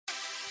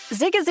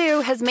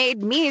Zigazoo has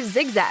made me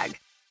zigzag.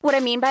 What I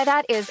mean by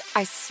that is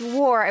I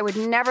swore I would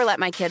never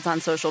let my kids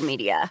on social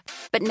media,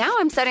 but now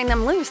I'm setting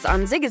them loose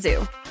on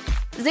Zigazoo.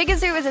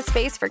 Zigazoo is a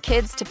space for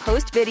kids to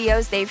post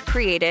videos they've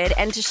created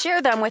and to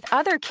share them with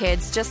other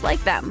kids just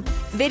like them.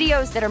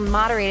 Videos that are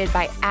moderated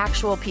by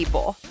actual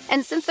people.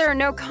 And since there are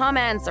no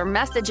comments or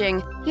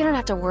messaging, you don't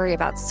have to worry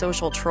about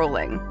social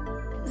trolling.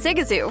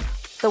 Zigazoo,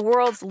 the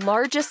world's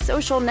largest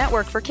social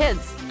network for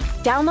kids.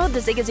 Download the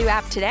Zigazoo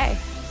app today.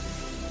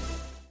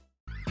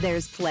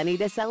 There's plenty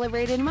to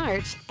celebrate in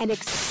March and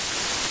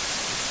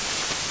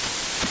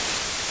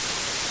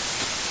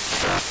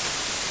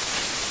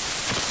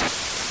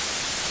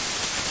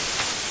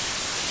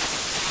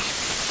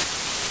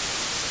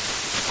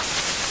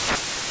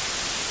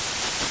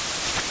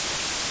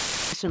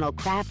National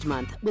Craft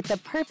Month with the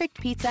perfect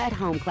pizza at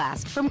home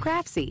class from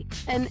Craftsy.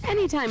 And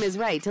anytime is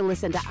right to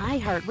listen to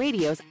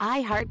iHeartRadio's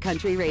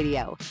iHeartCountry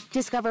Radio.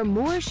 Discover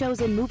more shows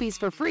and movies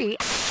for free.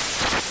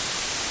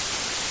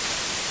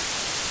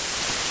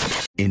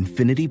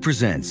 Infiniti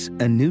presents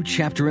a new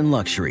chapter in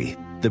luxury,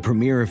 the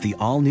premiere of the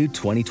all-new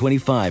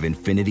 2025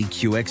 Infiniti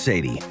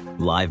QX80,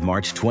 live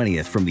March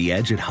 20th from the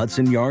Edge at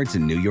Hudson Yards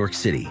in New York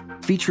City,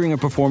 featuring a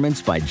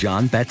performance by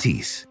John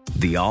Batiste.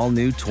 The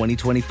all-new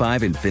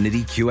 2025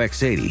 Infiniti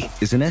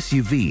QX80 is an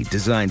SUV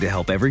designed to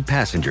help every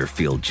passenger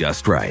feel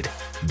just right.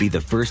 Be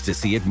the first to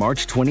see it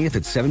March 20th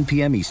at 7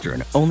 p.m.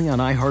 Eastern, only on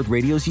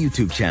iHeartRadio's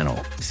YouTube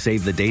channel.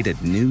 Save the date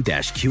at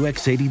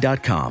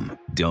new-QX80.com.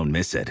 Don't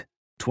miss it.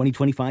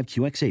 2025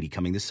 QX80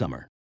 coming this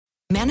summer.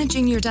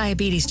 Managing your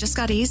diabetes just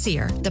got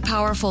easier. The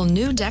powerful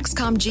new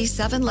Dexcom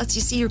G7 lets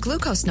you see your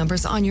glucose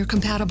numbers on your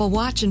compatible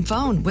watch and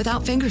phone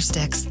without finger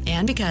sticks.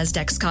 And because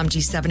Dexcom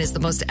G7 is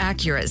the most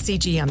accurate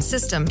CGM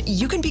system,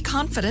 you can be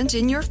confident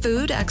in your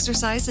food,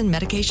 exercise, and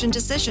medication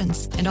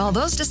decisions. And all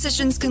those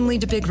decisions can lead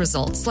to big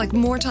results like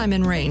more time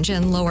in range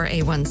and lower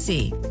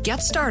A1C.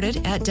 Get started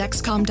at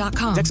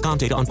Dexcom.com. Dexcom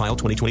data on file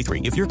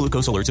 2023. If your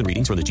glucose alerts and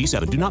readings from the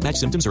G7 do not match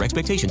symptoms or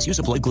expectations, use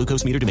a blood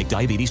glucose meter to make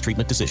diabetes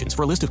treatment decisions.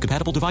 For a list of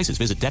compatible devices,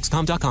 visit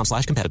Dexcom.com/compatibility. My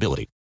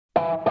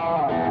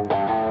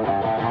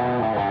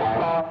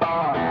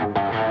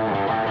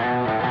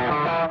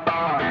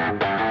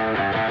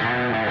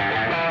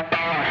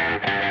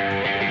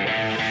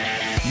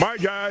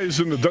guys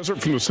in the desert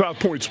from the South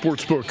Point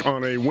Sportsbook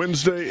on a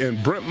Wednesday,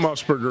 and Brent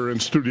Musburger in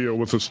studio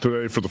with us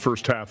today for the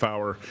first half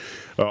hour.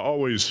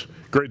 Always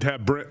great to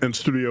have Brent in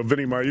studio.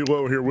 Vinny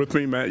Maiulo here with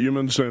me, Matt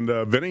Humans, and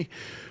Vinny.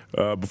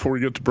 Before we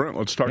get to Brent,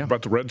 let's talk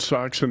about the Red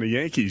Sox and the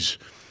Yankees.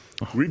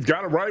 We've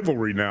got a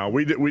rivalry now.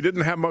 We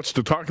didn't have much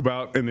to talk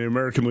about in the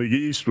American League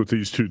East with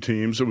these two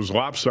teams. It was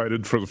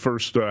lopsided for the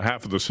first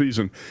half of the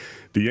season.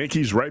 The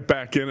Yankees right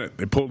back in it.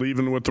 They pulled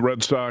even with the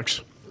Red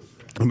Sox,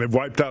 and they've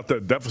wiped out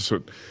that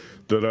deficit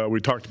that we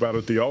talked about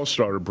at the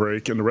All-Star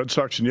break. And the Red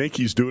Sox and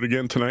Yankees do it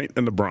again tonight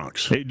in the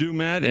Bronx. They do,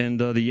 Matt. And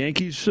the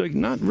Yankees,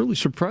 not really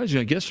surprising.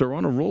 I guess they're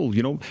on a roll.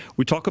 You know,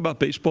 we talk about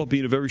baseball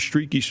being a very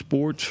streaky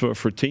sport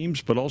for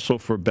teams, but also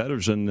for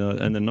bettors and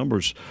the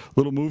numbers.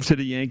 Little move to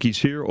the Yankees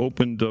here.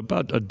 Opened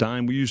about a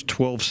dime. We used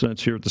 12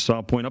 cents here at the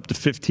South Point, up to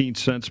 15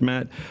 cents,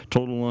 Matt.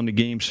 Total on the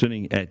game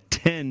sitting at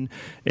 10.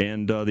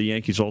 And the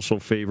Yankees also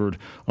favored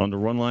on the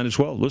run line as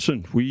well.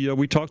 Listen,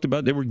 we talked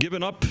about they were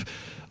giving up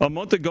a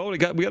month ago. We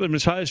got them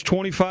as high as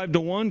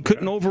 25-1.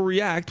 Couldn't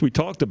overreact. We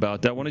talked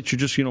about that. Why don't you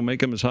just make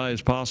them as high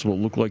as possible?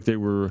 Looked like they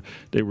were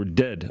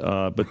dead.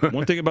 But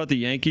one thing about the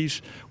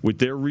Yankees, with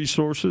their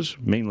resources,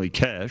 mainly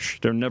cash,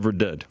 they're never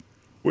dead.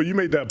 Well, you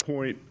made that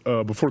point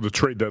before the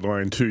trade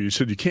deadline, too. You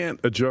said you can't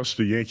adjust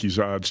the Yankees'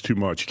 odds too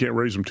much. You can't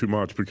raise them too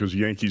much because the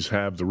Yankees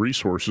have the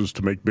resources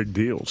to make big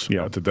deals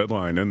at the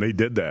deadline, and they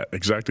did that,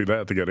 exactly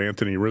that. They got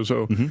Anthony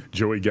Rizzo,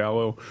 Joey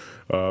Gallo.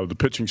 The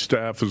pitching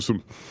staff has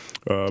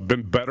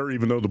been better,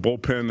 even though the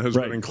bullpen has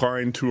been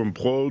inclined to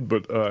implode.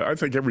 But I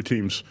think every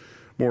team's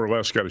more or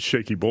less got a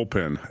shaky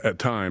bullpen at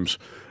times.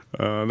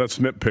 That's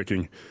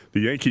nitpicking. The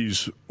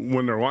Yankees,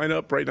 when their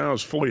lineup right now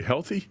is fully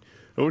healthy,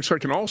 it looks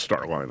like an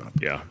all-star lineup.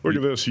 Yeah. Look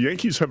at this. The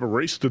Yankees have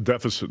erased the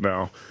deficit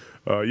now.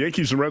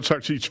 Yankees and Red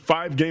Sox each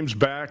 5 games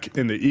back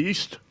in the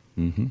East.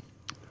 Mm-hmm.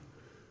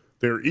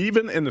 They're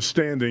even in the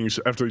standings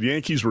after the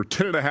Yankees were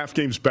 10.5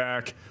 games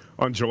back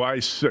on July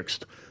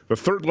 6th. The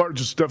third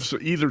largest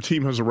deficit either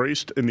team has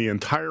erased in the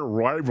entire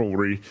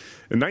rivalry.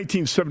 In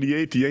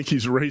 1978, the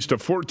Yankees erased a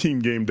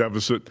 14-game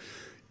deficit.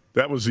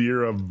 That was the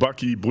year of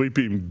Bucky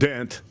Bleeping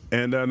Dent.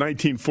 And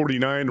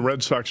 1949, the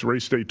Red Sox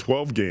erased a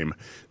 12-game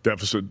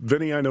deficit.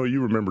 Vinny, I know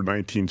you remember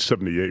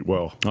 1978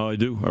 well. Oh, I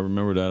do. I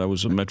remember that. I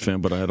was a Met fan,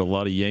 but I had a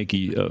lot of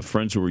Yankee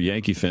friends who were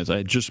Yankee fans. I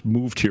had just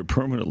moved here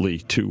permanently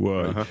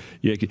to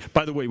Yankee.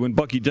 By the way, when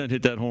Bucky Dent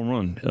hit that home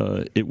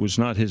run, it was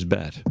not his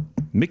bat.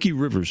 Mickey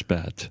Rivers'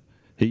 bat.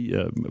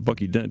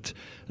 Bucky Dent,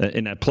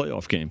 in that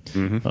playoff game,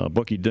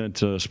 Bucky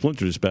Dent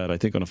splintered his bat, I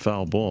think, on a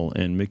foul ball.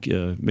 And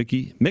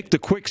Mick the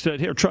Quick said,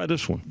 "Here, try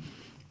this one."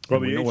 Well,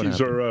 the Yankees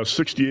are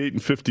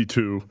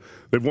 68-52.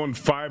 They've won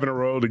 5 in a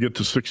row to get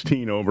to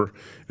 16 over,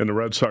 and the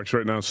Red Sox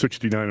right now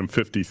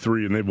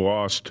 69-53, and they've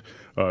lost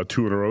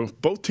 2 in a row.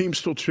 Both teams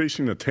still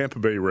chasing the Tampa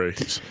Bay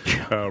Rays.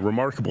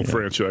 Remarkable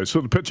franchise.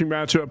 So the pitching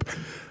matchup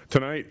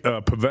tonight,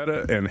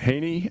 Pivetta and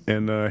Haney,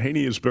 and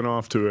Haney has been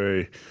off to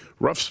a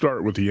rough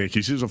start with the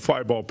Yankees. He's a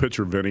fly ball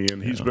pitcher, Vinny,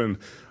 and he's been,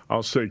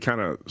 I'll say,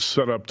 kind of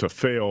set up to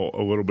fail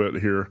a little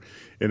bit here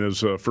in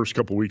his first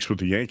couple weeks with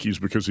the Yankees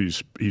because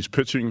he's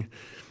pitching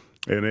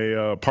in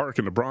a park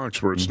in the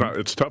Bronx where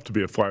it's tough to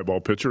be a fly ball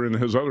pitcher. And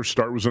his other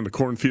start was in the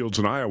cornfields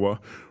in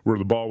Iowa where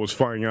the ball was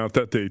flying out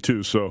that day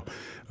too. So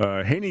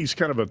Haney's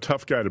kind of a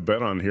tough guy to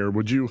bet on here.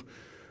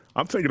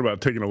 I'm thinking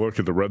about taking a look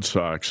at the Red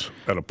Sox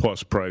at a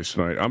plus price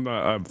tonight. I'm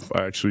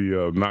actually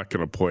not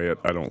going to play it,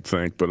 I don't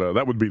think, but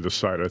that would be the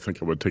side I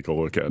think I would take a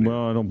look at.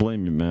 Well, I don't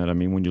blame you, Matt. I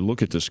mean, when you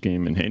look at this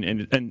game,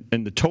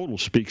 and the total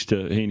speaks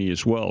to Haney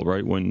as well,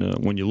 right?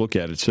 When you look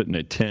at it, sitting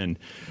at 10,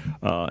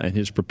 and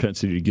his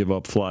propensity to give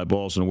up fly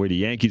balls and the way the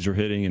Yankees are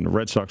hitting, and the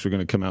Red Sox are going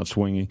to come out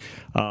swinging.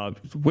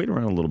 Wait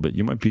around a little bit.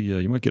 You might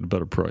get a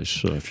better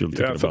price if you're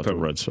thinking about the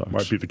Red Sox.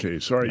 Might be the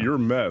case. All right, your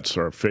Mets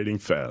are fading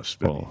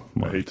fast. Oh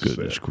my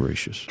goodness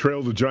gracious!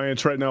 Trail the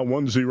Giants right now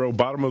 1-0,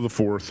 bottom of the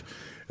fourth,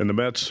 and the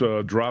Mets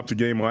dropped the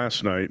game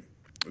last night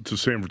to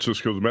San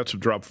Francisco. The Mets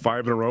have dropped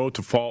 5 in a row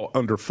to fall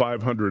under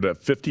 500 at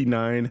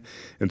 59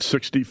 and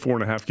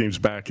 64.5 games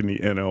back in the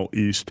NL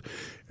East.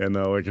 And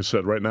like I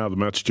said, right now the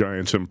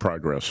Mets-Giants in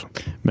progress.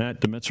 Matt,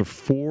 the Mets are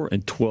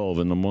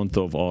 4-12 in the month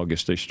of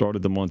August. They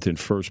started the month in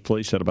first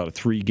place, had about a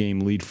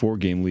 3-game lead,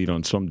 4-game lead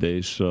on some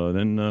days.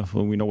 Then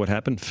we know what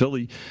happened.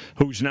 Philly,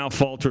 who's now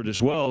faltered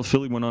as well.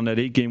 Philly went on that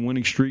 8-game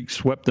winning streak,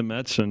 swept the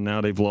Mets, and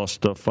now they've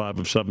lost 5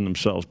 of 7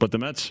 themselves. But the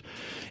Mets,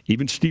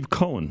 even Steve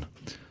Cohen,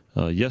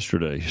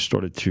 yesterday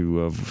started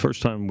to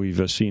first time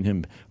we've seen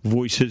him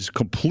voice his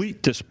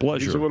complete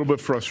displeasure. He's a little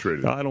bit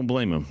frustrated. I don't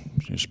blame him.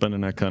 You're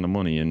spending that kind of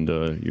money, and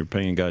you're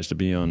paying guys to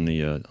be on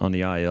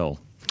the IL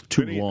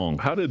too long.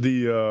 How did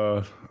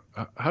the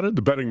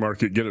betting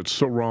market get it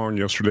so wrong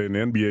yesterday in the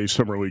NBA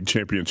Summer League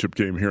Championship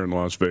game here in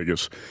Las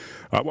Vegas?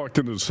 I walked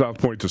into the South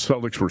Point. The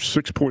Celtics were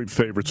 6-point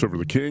favorites over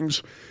the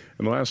Kings.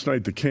 And last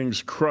night, the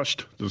Kings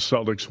crushed the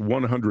Celtics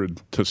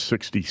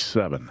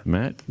 100-67.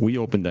 Matt, we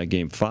opened that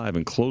game 5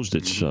 and closed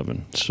at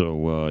 7.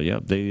 So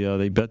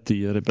they bet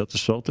the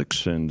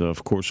Celtics, and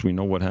of course we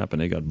know what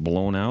happened. They got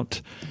blown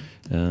out,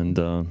 and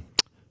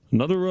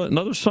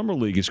another summer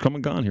league is come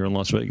and gone here in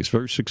Las Vegas.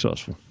 Very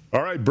successful.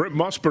 All right, Brent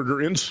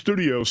Musburger in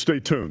studio. Stay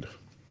tuned.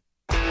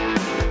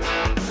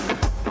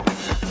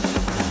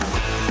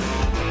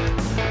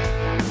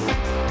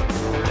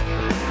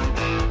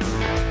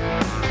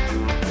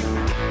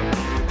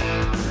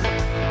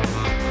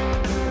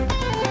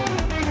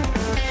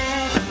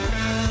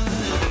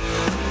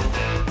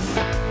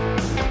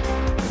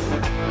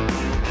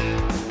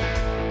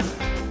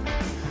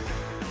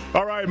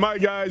 My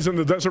guys in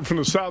the desert from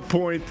the South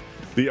Point,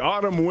 the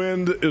autumn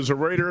wind is a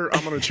Raider.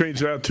 I'm going to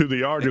change that to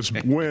the August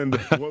wind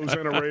blows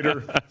in a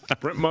Raider.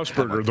 Brent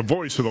Musburger, the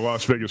voice of the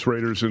Las Vegas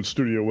Raiders, in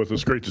studio with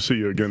us. Great to see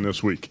you again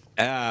this week.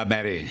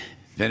 Matty,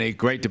 Vinny,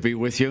 great to be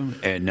with you.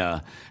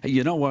 And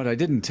you know what? I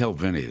didn't tell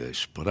Vinny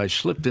this, but I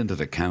slipped into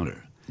the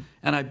counter.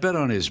 And I bet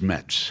on his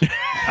Mets.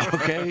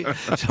 Okay?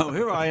 So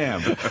here I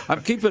am.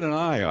 I'm keeping an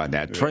eye on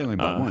that, trailing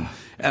by 1.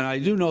 And I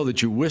do know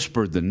that you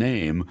whispered the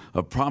name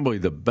of probably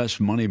the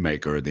best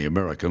moneymaker in the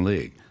American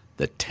League,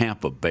 the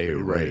Tampa Bay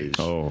Rays.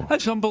 Oh.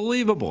 That's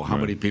unbelievable how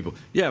many people.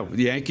 Yeah,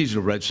 the Yankees,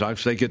 the Red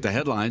Sox, they get the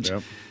headlines.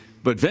 Yep.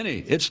 But,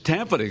 Vinny, it's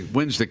Tampa that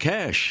wins the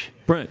cash.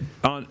 Brent,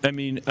 on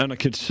a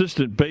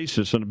consistent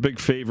basis, and a big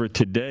favorite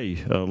today,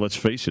 let's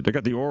face it, they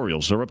got the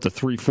Orioles. They're up to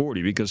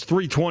 340 because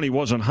 320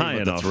 wasn't high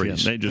enough.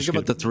 They just think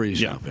about the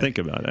threes. Yeah, think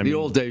about it. In the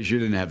old days, you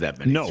didn't have that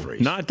many threes.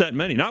 No, not that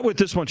many. Not with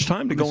this much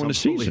time to go in the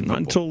season. Not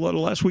until the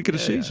last week of the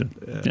season.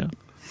 Yeah.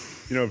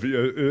 You know, it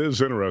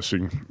is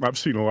interesting. I've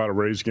seen a lot of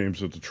Rays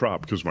games at the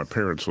Trop because my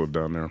parents lived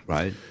down there.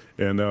 Right.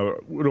 And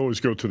would always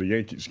go to the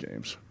Yankees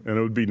games, and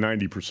it would be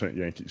 90%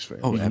 Yankees fans.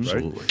 Oh,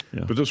 absolutely. Right?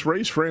 Yeah. But this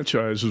Rays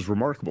franchise is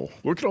remarkable.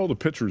 Look at all the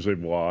pitchers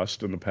they've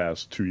lost in the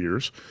past 2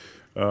 years.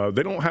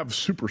 They don't have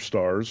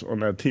superstars on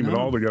that team at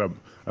all. They got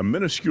a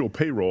minuscule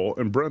payroll,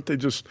 and Brent, they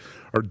just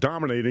are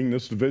dominating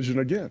this division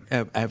again.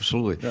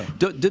 Absolutely. Yeah.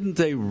 Didn't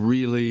they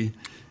really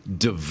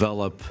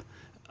develop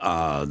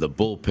the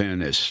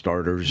bullpen as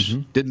starters?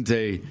 Mm-hmm. Didn't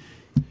they?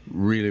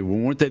 Really,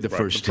 weren't they the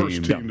first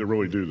team to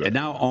really do that? And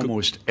now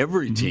almost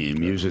every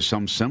team uses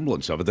some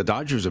semblance of it. The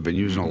Dodgers have been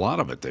using a lot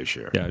of it this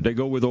year. Yeah, they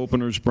go with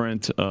openers,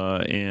 Brent,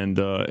 and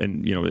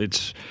you know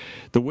it's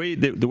the way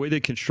they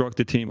construct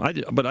the team.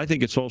 But I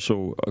think it's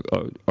also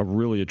a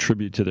really a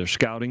tribute to their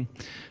scouting,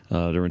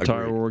 their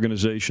entire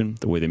organization,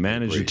 the way they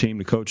manage the team,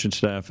 the coaching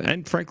staff,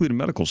 and frankly the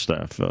medical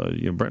staff.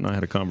 Brent and I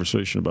had a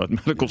conversation about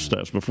medical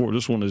staffs before.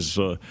 This one is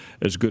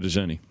as good as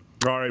any.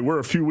 All right, we're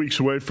a few weeks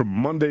away from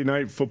Monday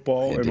Night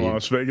Football in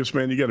Las Vegas.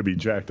 Man, you got to be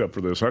jacked up for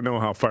this. I know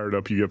how fired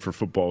up you get for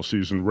football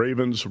season.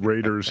 Ravens,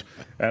 Raiders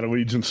at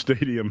Allegiant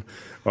Stadium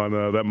on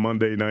that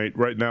Monday night.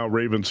 Right now,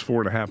 Ravens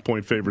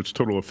 4.5-point favorites,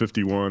 total of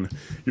 51.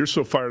 You're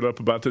so fired up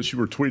about this, you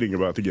were tweeting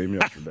about the game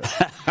yesterday.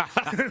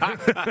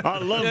 I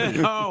love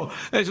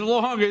it. As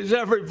long as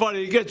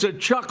everybody gets a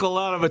chuckle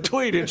out of a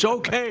tweet, it's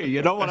okay.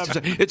 You know what I'm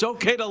saying? It's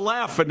okay to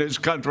laugh in this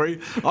country.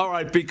 All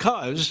right,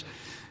 because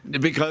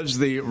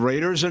the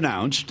Raiders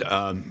announced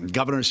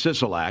Governor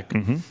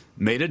Sisolak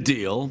made a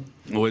deal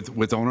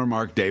with owner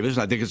Mark Davis.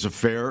 I think it's a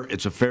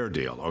fair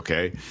deal.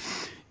 Okay,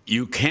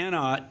 you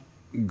cannot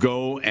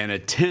go and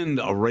attend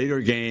a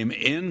Raider game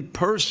in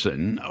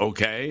person,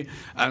 okay,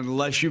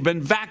 unless you've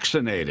been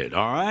vaccinated.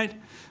 All right,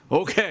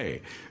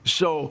 okay.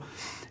 So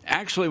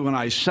actually, when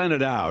I sent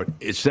it out,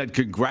 it said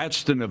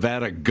 "Congrats to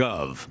Nevada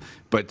Gov."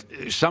 But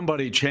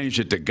somebody changed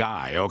it to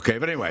Guy, okay?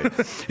 But anyway,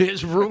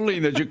 his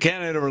ruling that you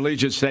can't enter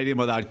Allegiant Stadium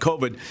without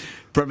COVID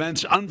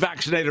prevents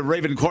unvaccinated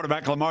Raven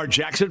quarterback Lamar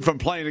Jackson from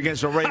playing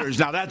against the Raiders.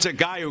 Now, that's a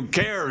guy who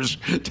cares.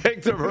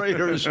 Take the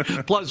Raiders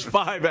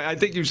 +5. I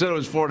think you said it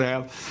was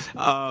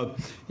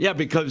 4.5. Yeah,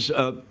 because,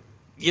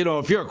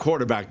 if you're a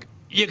quarterback,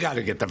 you got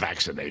to get the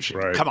vaccination.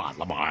 Right. Come on,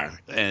 Lamar.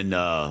 And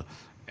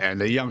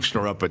the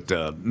youngster up at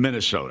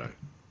Minnesota,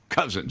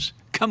 Cousins,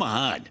 come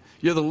on.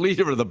 You're the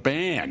leader of the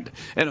band.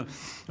 And,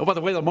 by the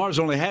way, Lamar's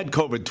only had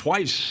COVID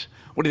twice.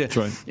 What do you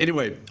think? Right.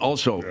 Anyway,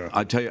 also,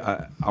 I tell you,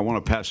 I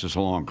want to pass this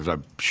along because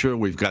I'm sure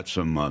we've got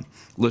some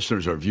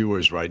listeners or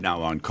viewers right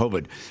now on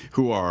COVID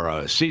who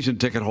are season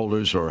ticket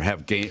holders or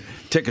have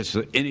tickets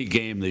to any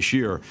game this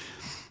year.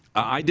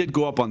 I did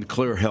go up on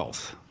Clear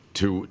Health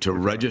to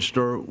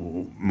register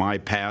my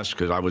pass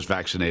because I was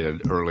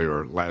vaccinated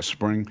earlier last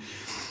spring.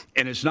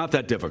 And it's not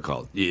that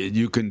difficult.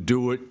 You can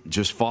do it.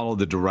 Just follow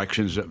the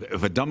directions.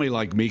 If a dummy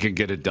like me can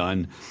get it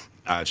done,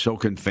 so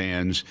can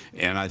fans.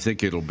 And I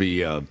think it'll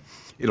be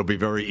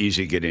very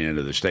easy getting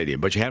into the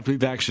stadium. But you have to be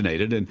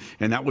vaccinated,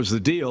 and that was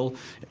the deal.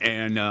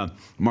 And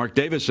Mark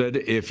Davis said,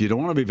 if you don't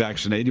want to be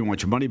vaccinated, you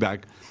want your money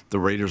back, the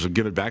Raiders will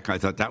give it back. I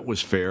thought that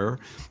was fair,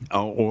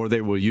 or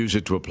they will use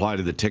it to apply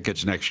to the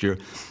tickets next year.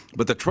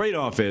 But the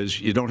trade-off is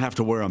you don't have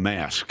to wear a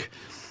mask.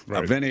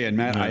 Right. Vinny and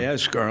Matt, I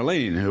asked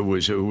Arlene, who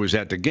was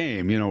at the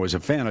game, as a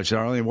fan, I said,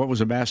 Arlene, what was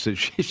the mask?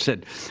 She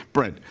said,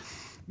 Brent,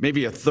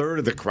 maybe a third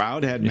of the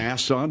crowd had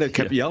masks on. They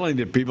kept yelling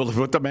at people to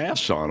put the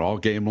masks on all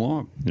game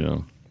long. Yeah.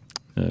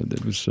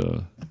 It was...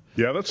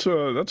 Yeah, that's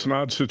an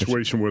odd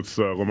situation with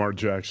Lamar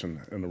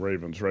Jackson and the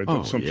Ravens, right?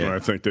 That's something I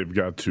think they've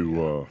got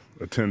to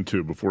attend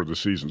to before the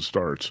season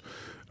starts.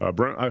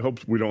 Brent, I hope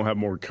we don't have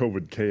more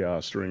COVID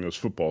chaos during this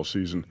football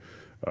season.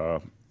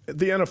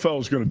 The NFL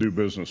is going to do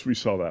business. We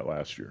saw that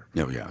last year.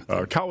 Oh,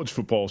 yeah. College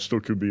football still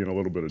could be in a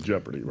little bit of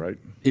jeopardy, right?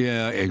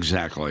 Yeah,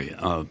 exactly.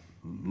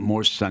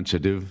 More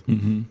sensitive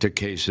to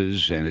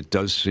cases, and it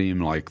does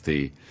seem like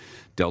the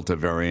Delta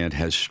variant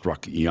has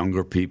struck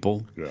younger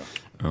people.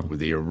 Yeah. With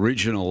the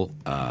original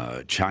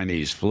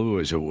Chinese flu,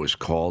 as it was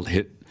called,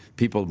 hit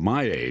people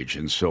my age,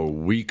 and so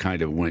we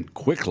kind of went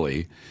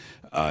quickly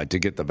to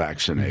get the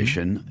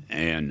vaccination,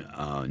 and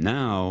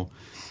now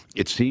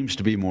it seems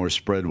to be more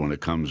spread when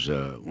it comes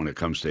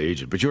to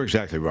ages. But you're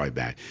exactly right,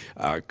 Matt.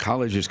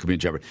 Colleges could be in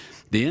jeopardy.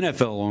 The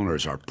NFL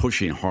owners are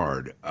pushing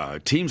hard.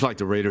 Teams like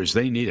the Raiders,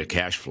 they need a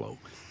cash flow.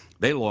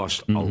 They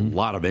lost a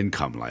lot of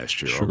income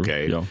last year,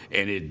 okay? Yeah.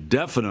 And it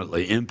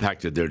definitely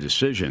impacted their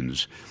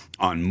decisions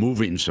on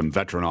moving some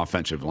veteran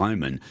offensive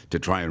linemen to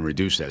try and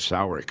reduce that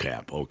salary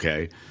cap,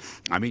 okay?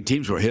 I mean,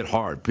 teams were hit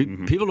hard.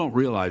 People don't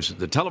realize that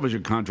the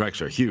television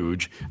contracts are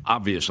huge,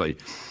 obviously,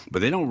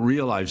 but they don't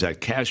realize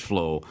that cash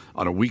flow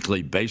on a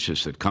weekly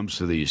basis that comes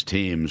to these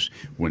teams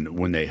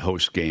when they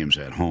host games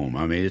at home.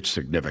 I mean, it's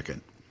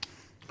significant.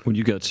 When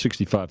you got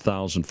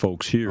 65,000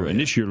 folks here, and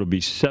this year it'll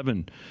be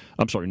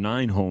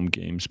 9 home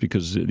games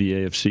because the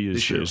AFC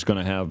is going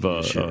to have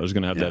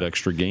that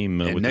extra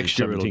game. And with next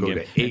year it'll go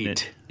to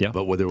 8.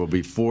 But there will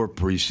be 4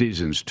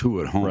 preseasons,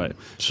 2 at home. Right.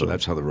 So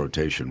that's how the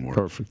rotation works.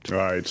 Perfect. All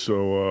right.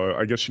 So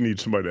I guess you need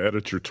somebody to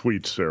edit your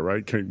tweets there,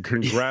 right?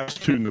 Congrats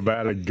to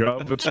Nevada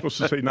Gov. That's supposed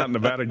to say not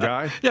Nevada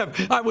Guy. Yeah.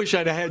 I wish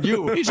I'd had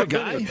you. He's a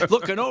guy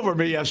looking over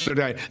me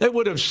yesterday. They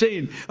would have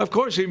seen. Of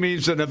course, he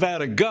means the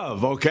Nevada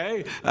Gov.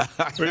 Okay.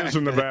 He is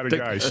a Nevada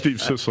guy, Steve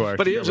Sisolak.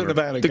 But he is a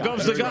Nevada guy. The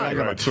Gov's the guy.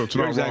 Right. So it's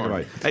not exactly wrong.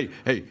 Right.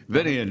 Hey,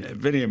 Vinny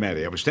and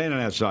Matty, I was standing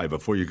outside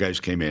before you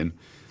guys came in,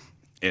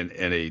 and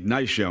a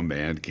nice young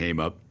man came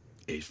up.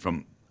 He's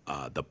from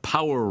the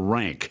Power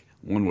Rank,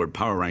 one word,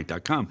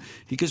 powerrank.com.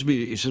 He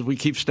says, we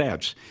keep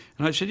stats.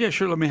 And I said, yeah,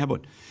 sure, let me have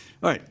one.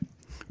 All right.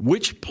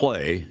 Which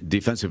play,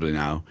 defensively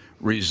now,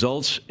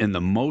 results in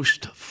the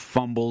most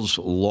fumbles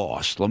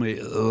lost? Let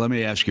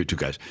me ask you two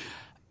guys.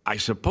 I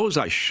suppose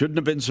I shouldn't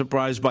have been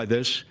surprised by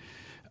this,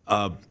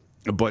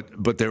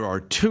 but there are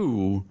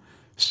 2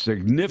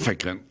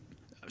 significant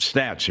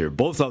stats here.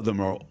 Both of them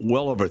are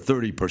well over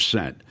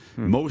 30%.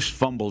 Most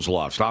fumbles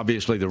lost.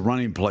 Obviously, the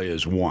running play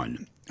is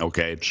 1.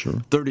 Okay, sure.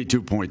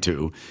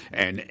 32.2,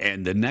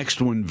 and the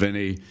next one,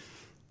 Vinny,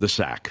 the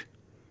sack.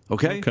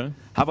 Okay. Okay.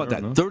 How about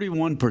that?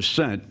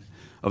 31%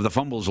 of the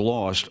fumbles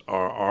lost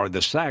are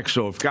the sacks.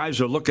 So if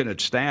guys are looking at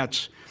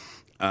stats,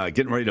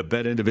 getting ready to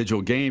bet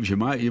individual games, you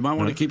might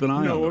want to keep an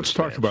eye on. Let's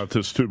talk about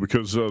this too,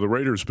 because the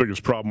Raiders'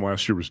 biggest problem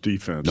last year was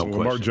defense. No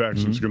Lamar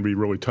Jackson's going to be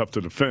really tough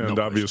to defend,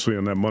 obviously,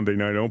 in that Monday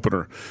night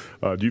opener.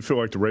 Do you feel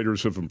like the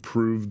Raiders have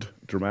improved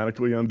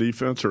dramatically on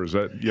defense, or is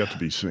that yet to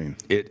be seen?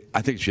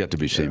 I think it's yet to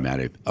be seen,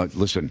 Matty.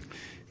 Listen,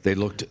 they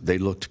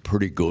looked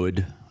pretty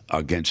good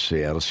against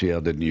Seattle.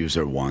 Seattle didn't use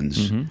their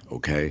ones.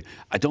 Okay,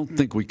 I don't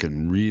think we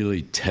can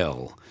really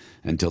tell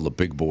until the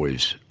big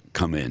boys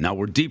come in. Now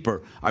we're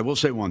deeper. I will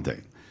say one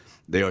thing.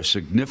 They are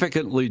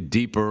significantly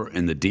deeper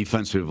in the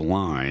defensive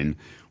line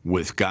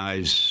with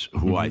guys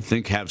who I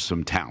think have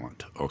some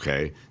talent,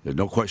 okay? There's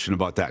no question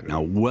about that.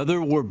 Now,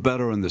 whether we're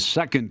better in the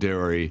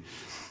secondary,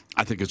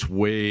 I think it's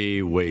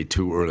way, way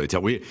too early to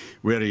tell. We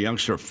had a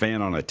youngster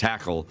fan on a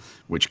tackle,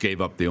 which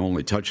gave up the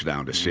only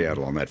touchdown to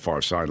Seattle on that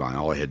far sideline.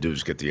 All he had to do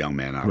was get the young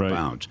man out of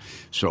bounds.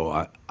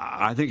 So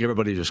I think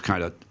everybody just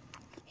kind of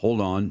hold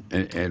on,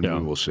 and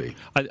we will see.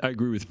 I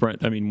agree with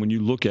Brent. I mean, when you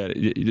look at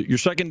it, your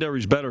secondary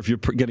is better if you're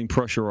getting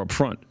pressure up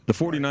front. The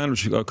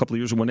 49ers, a couple of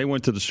years ago, when they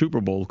went to the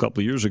Super Bowl a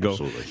couple of years ago,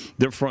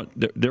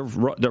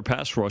 their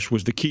pass rush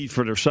was the key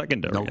for their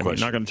secondary. No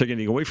question. Not going to take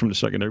anything away from the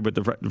secondary, but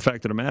the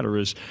fact of the matter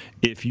is,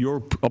 if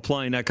you're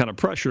applying that kind of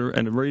pressure,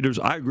 and the Raiders,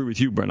 I agree with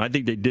you, Brent. I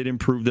think they did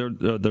improve their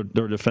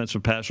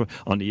defensive pass rush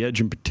on the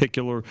edge in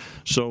particular.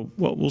 So,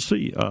 we'll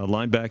see.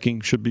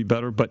 Linebacking should be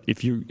better, but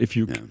if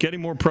you're getting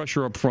more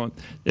pressure up front,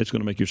 it's going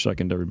to make your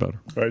secondary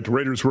better. All right, the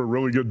Raiders were a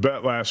really good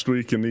bet last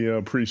week in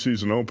the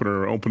preseason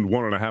opener. Opened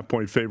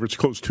 1.5-point favorites,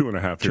 closed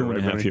 2.5 here.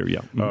 2.5 here,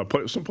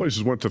 yeah. Some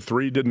places went to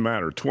 3, didn't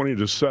matter.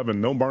 20-7.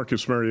 No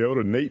Marcus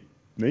Mariota.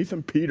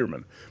 Nathan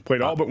Peterman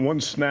played all but one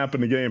snap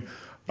in the game.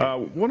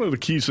 One of the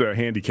keys to that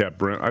handicap,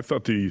 Brent, I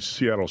thought the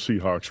Seattle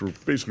Seahawks were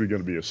basically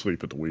going to be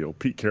asleep at the wheel.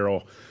 Pete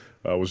Carroll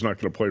was not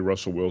going to play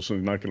Russell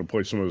Wilson, not going to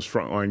play some of his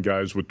frontline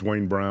guys with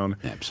Dwayne Brown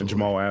and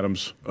Jamal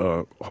Adams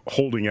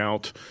holding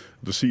out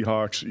the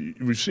Seahawks.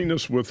 We've seen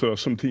this with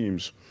some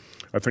teams.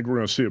 I think we're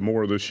going to see it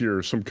more this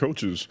year. Some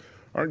coaches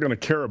aren't going to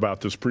care about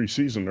this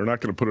preseason. They're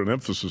not going to put an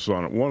emphasis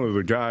on it. One of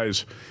the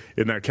guys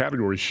in that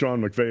category is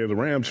Sean McVay of the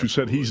Rams, who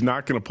said he's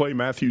not going to play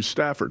Matthew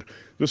Stafford.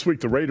 This week,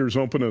 the Raiders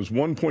open as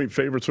 1-point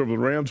favorites over the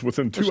Rams.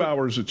 Within 2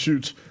 hours, it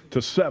shoots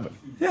to 7.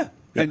 Yeah.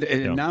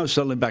 And now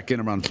settling back in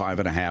around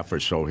 5.5 or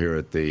so here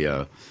at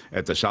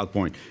the South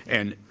Point.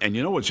 And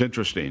you know what's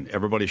interesting?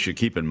 Everybody should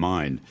keep in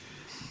mind,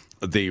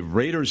 the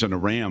Raiders and the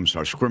Rams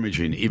are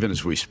scrimmaging even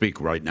as we speak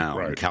right now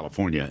in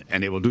California,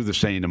 and they will do the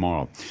same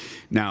tomorrow.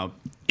 Now,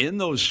 in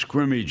those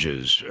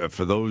scrimmages,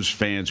 for those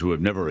fans who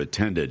have never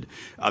attended,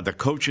 the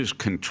coaches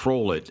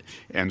control it.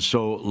 And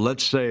so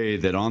let's say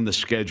that on the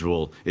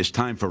schedule it's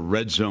time for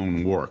red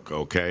zone work,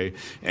 okay?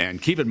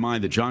 And keep in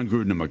mind that John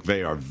Gruden and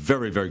McVay are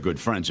very, very good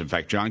friends. In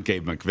fact, John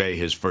gave McVay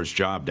his first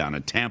job down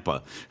in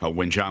Tampa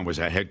when John was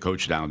a head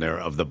coach down there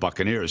of the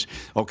Buccaneers.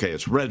 Okay,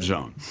 it's red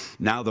zone.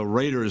 Now the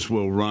Raiders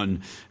will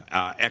run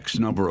X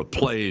number of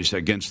plays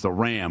against the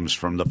Rams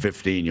from the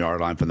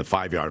 15-yard line, from the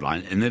 5-yard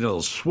line, and then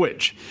it'll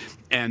switch.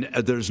 And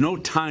there's no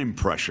time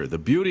pressure. The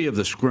beauty of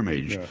the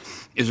scrimmage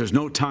is there's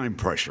no time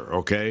pressure,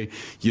 okay?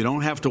 You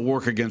don't have to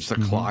work against the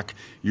clock.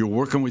 You're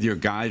working with your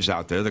guys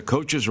out there. The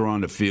coaches are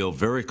on the field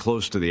very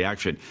close to the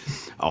action.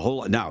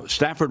 Now,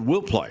 Stafford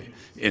will play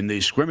in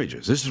these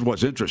scrimmages. This is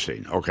what's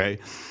interesting, okay?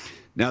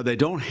 Now, they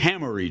don't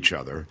hammer each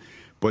other,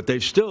 but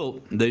they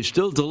still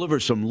deliver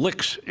some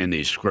licks in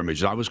these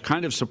scrimmages. I was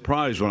kind of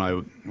surprised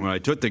when I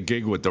took the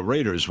gig with the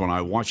Raiders, when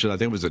I watched it. I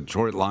think it was the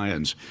Detroit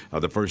Lions,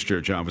 the first year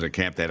John was at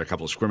camp. They had a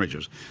couple of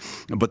scrimmages.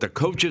 But the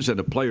coaches and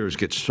the players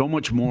get so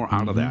much more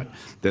out of that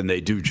than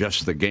they do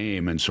just the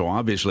game. And so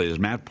obviously, as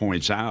Matt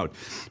points out,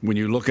 when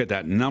you look at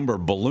that number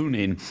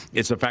ballooning,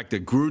 it's the fact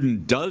that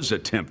Gruden does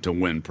attempt to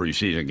win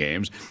preseason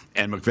games,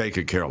 and McVay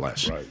could care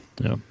less. Right.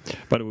 Yeah.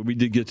 By the way, we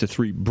did get to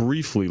 3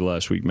 briefly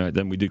last week, Matt.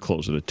 Then we did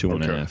close it at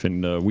 2.5,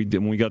 and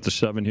when we got to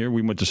 7 here,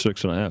 we went to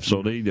 6.5.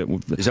 So they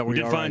is that where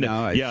you are right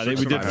now? Yeah,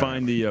 we did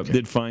find the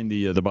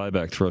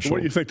buyback threshold. What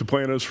do you think the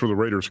plan is for the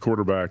Raiders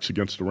quarterbacks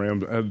against the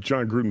Rams?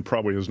 John Gruden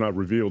probably has not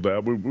revealed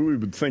that. We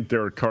would think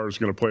Derek Carr is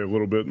going to play a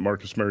little bit.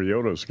 Marcus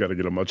Mariota's got to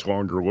get a much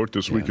longer look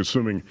this week,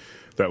 assuming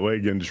that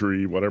leg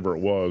injury, whatever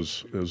it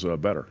was, is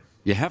better.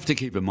 You have to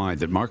keep in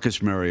mind that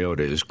Marcus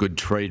Mariota is good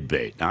trade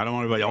bait. Now, I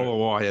don't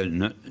want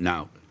anybody,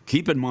 now,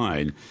 keep in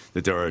mind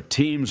that there are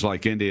teams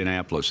like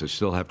Indianapolis that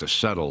still have to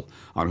settle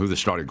on who the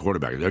starting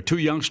quarterback is. There are 2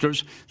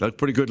 youngsters. That was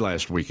pretty good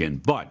last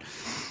weekend.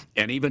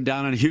 And even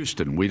down in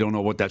Houston, we don't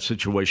know what that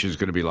situation is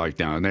going to be like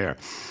down there.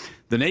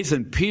 The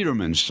Nathan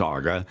Peterman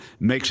saga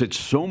makes it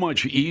so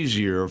much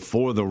easier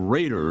for the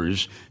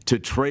Raiders to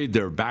trade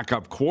their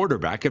backup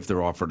quarterback if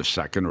they're offered a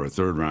second or a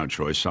third-round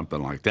choice,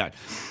 something like that.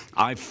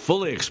 I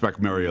fully expect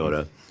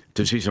Mariota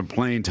to see some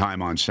playing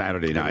time on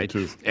Saturday night,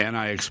 and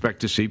I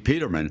expect to see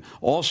Peterman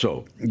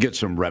also get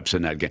some reps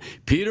in that game.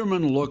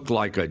 Peterman looked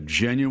like a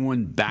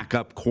genuine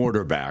backup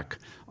quarterback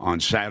on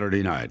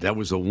Saturday night. That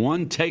was the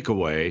one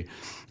takeaway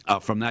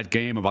from that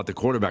game about the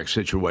quarterback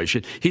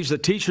situation. He's the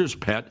teacher's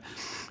pet.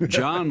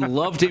 John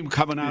loved him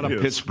coming out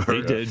of Pittsburgh.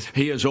 He did.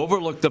 He has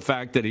overlooked the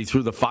fact that he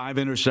threw the 5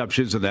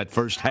 interceptions in that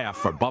first half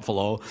for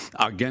Buffalo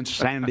against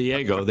San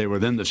Diego. They were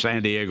then the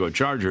San Diego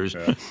Chargers.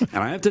 Yeah.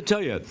 And I have to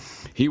tell you,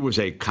 he was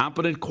a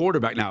competent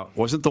quarterback. Now, it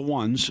wasn't the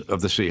ones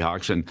of the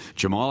Seahawks, and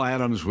Jamal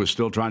Adams was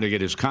still trying to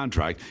get his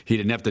contract. He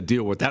didn't have to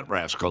deal with that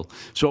rascal.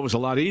 So it was a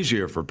lot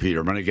easier for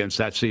Peterman against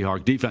that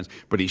Seahawk defense.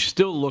 But he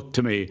still looked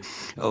to me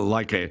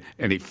like an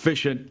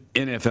efficient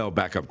NFL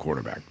backup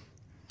quarterback.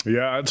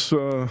 Yeah, it's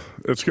going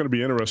to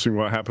be interesting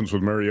what happens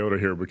with Mariota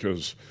here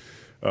because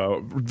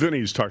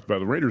Vinny's talked about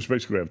the Raiders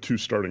basically have 2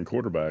 starting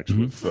quarterbacks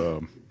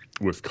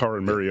with Carr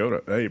and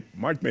Mariota. Hey,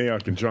 Mike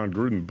Mayock and John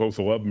Gruden both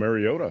love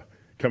Mariota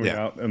coming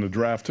out in the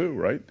draft too,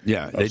 right?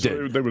 Yeah, they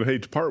did. They would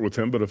hate to part with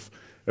him, but if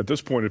at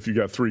this point, if you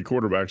got 3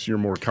 quarterbacks, you're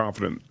more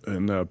confident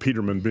in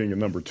Peterman being a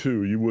number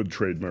 2, you would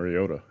trade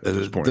Mariota at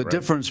this point, The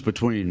difference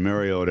between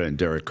Mariota and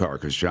Derek Carr,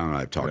 because John and I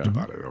have talked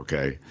about it,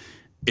 okay,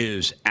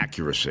 is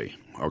accuracy,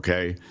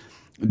 okay?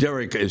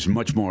 Derek is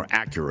much more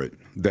accurate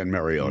than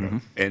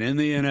Mariota. And in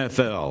the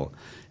NFL,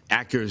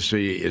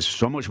 accuracy is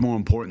so much more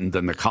important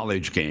than the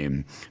college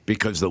game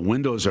because the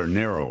windows are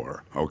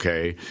narrower,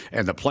 okay?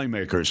 And the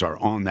playmakers are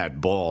on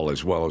that ball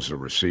as well as the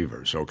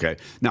receivers, okay?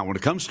 Now, when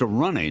it comes to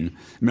running,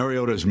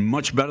 Mariota is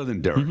much better than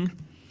Derek.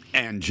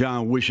 And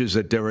John wishes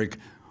that Derek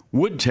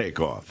would take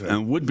off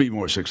and would be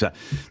more successful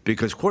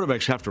because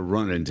quarterbacks have to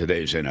run in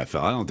today's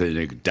NFL. I don't think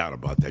there's any doubt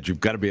about that. You've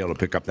got to be able to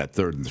pick up that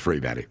 3rd and 3,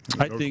 Matty.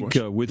 I think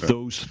with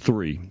those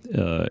 3,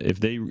 if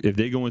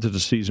they go into the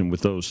season with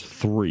those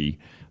 3,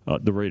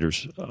 the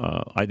Raiders,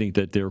 I think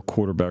that their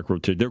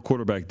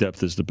quarterback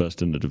depth is the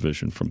best in the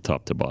division from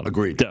top to bottom.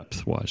 Agreed.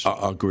 Depth-wise.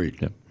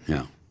 Agreed.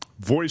 Yeah.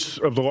 Voice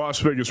of the Las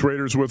Vegas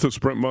Raiders with us,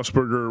 Brent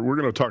Musburger. We're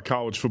going to talk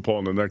college football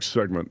in the next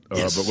segment, but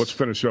let's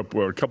finish up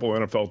with a couple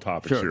of NFL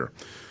topics here.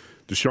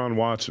 Deshaun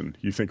Watson,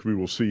 you think we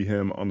will see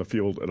him on the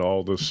field at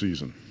all this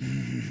season?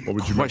 What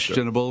would you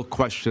questionable.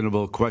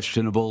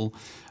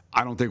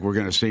 I don't think we're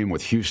going to see him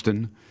with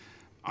Houston.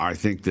 I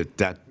think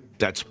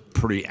that's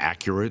pretty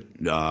accurate.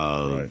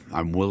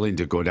 I'm willing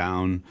to go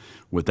down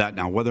with that.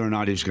 Now, whether or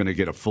not he's going to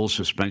get a full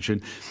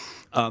suspension,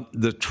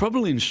 the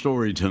troubling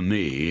story to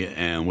me,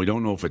 and we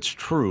don't know if it's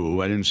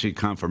true, I didn't see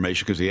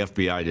confirmation because the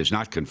FBI does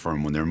not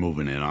confirm when they're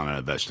moving in on an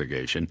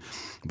investigation,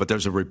 but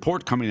there's a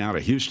report coming out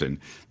of Houston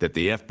that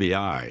the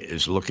FBI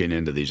is looking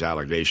into these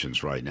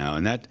allegations right now,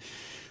 and that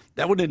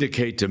would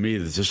indicate to me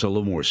that it's just a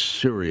little more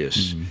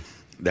serious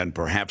than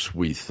perhaps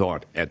we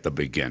thought at the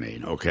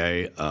beginning,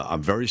 okay?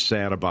 I'm very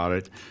sad about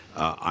it.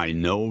 I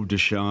know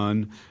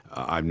Deshaun.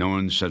 I've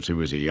known since he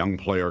was a young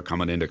player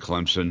coming into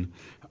Clemson.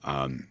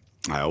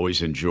 I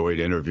always enjoyed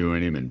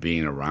interviewing him and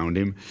being around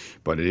him,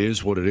 but it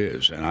is what it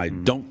is, and I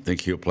don't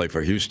think he'll play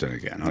for Houston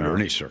again under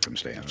any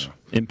circumstance.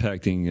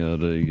 Impacting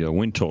the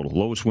win total,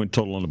 lowest win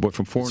total on the board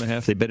from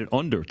 4.5. They bet it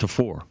under to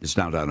 4. It's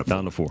now down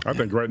to 4. I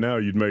think right now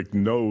you'd make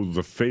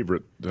the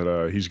favorite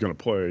that he's going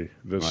to play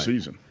this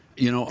season.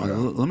 You know,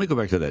 let me go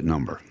back to that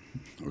number,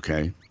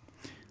 okay?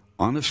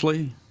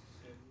 Honestly,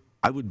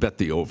 I would bet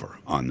the over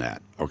on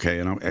that, okay?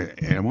 And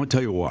I won't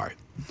tell you why.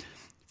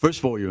 First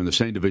of all, you're in the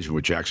same division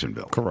with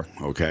Jacksonville. Correct.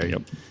 Okay?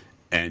 Yep.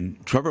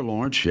 And Trevor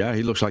Lawrence,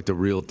 he looks like the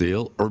real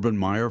deal. Urban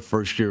Meyer,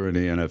 first year in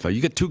the NFL. You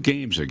get 2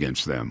 games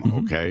against them,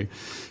 okay?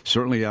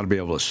 Certainly you ought to be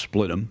able to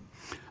split them.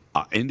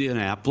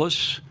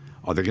 Indianapolis,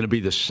 are they going to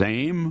be the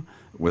same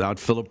without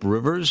Phillip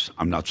Rivers?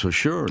 I'm not so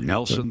sure.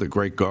 Nelson, the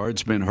great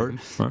guard's been hurt.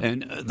 Right.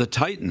 And the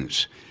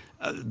Titans,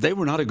 they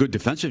were not a good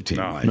defensive team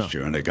last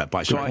year, and they got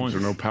by. So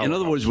in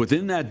other words,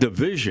 within that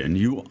division,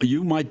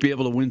 you might be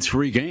able to win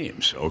 3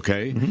 games,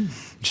 okay?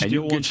 And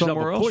you get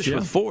somewhere else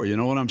with 4. You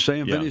know what I'm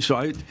saying, Vinny?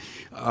 So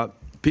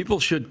people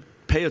should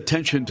pay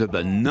attention to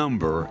the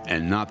number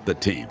and not the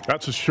team.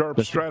 That's a sharp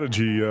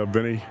strategy,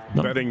 Vinny.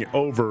 Betting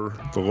over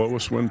the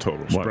lowest win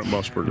totals. Brent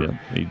Musburger.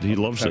 Yeah, he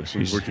loves it.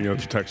 He's looking at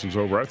the Texans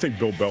over. I think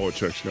Bill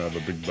Belichick's going to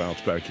have a big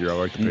bounce back here. I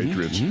like the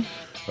Patriots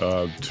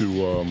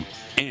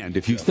and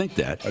if you think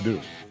that, I do.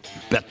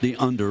 Bet the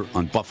under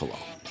on Buffalo,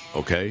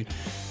 okay?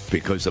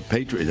 Because the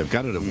Patriots, they've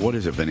got it at, what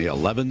is it, Vinny,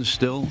 11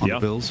 still on the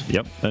Bills?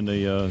 Yep, and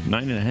the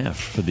 9.5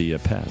 for the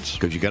Pats.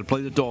 Because you got to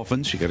play the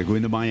Dolphins. You got to go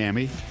into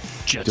Miami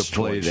to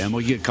play them.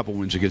 Well, you get a couple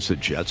wins against the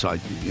Jets.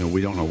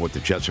 We don't know what the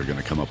Jets are going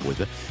to come up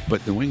with,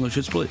 but New England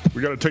should split.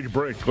 We got to take a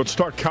break. Let's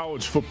talk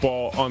college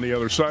football on the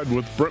other side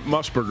with Brent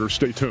Musburger.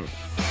 Stay tuned.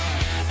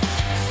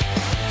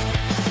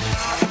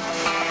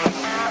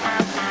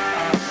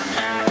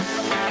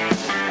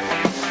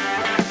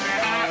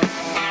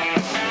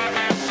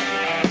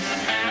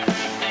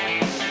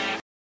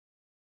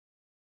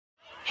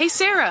 Hey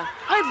Sarah,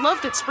 I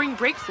love that spring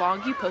break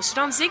vlog you posted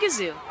on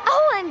Zigazoo.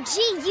 OMG,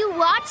 you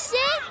watched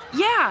it?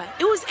 Yeah,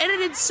 it was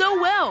edited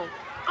so well.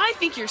 I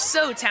think you're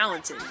so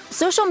talented.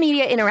 Social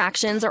media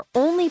interactions are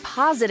only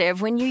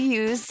positive when you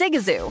use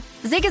Zigazoo.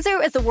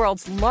 Zigazoo is the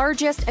world's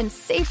largest and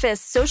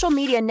safest social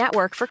media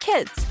network for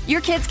kids.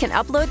 Your kids can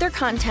upload their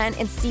content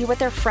and see what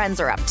their friends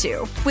are up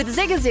to. With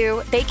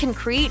Zigazoo, they can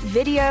create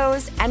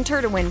videos,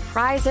 enter to win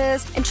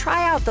prizes, and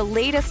try out the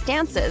latest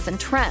dances and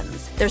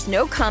trends. There's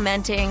no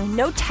commenting,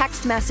 no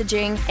text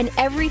messaging, and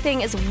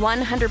everything is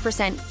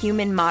 100%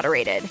 human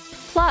moderated.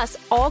 Plus,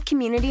 all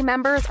community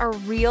members are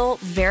real,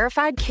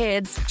 verified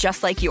kids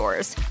just like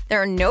yours.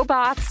 There are no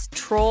bots,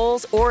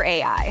 trolls, or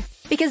AI.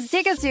 Because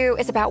Zigazoo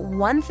is about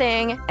one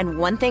thing and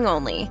one thing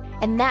only,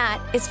 and that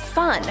is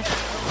fun.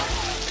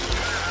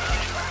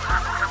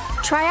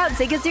 Try out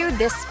Zigazoo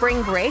this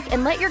spring break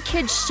and let your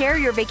kids share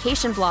your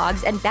vacation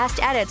vlogs and best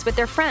edits with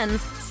their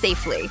friends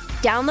safely.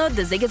 Download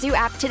the Zigazoo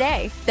app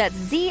today. That's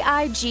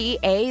Zigazoo.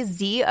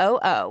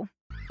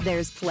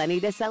 There's plenty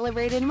to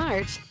celebrate in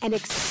March and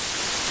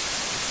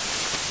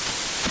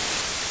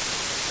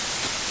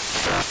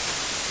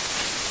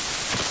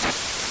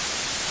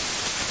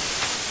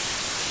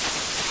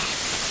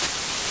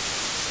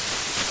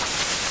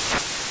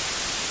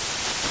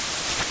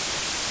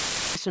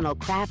National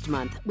Craft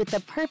Month with the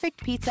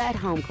perfect pizza at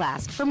home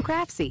class from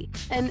Craftsy.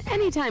 And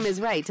anytime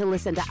is right to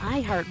listen to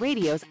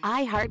iHeartRadio's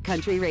iHeart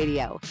Country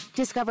Radio.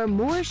 Discover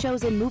more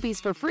shows and movies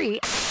for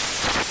free.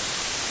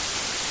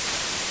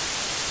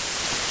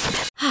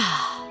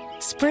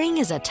 Spring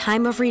is a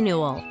time of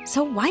renewal,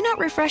 so why not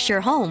refresh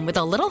your home with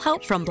a little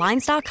help from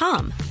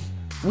Blinds.com?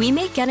 We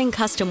make getting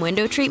custom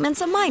window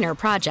treatments a minor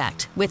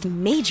project with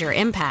major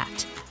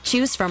impact.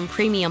 Choose from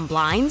premium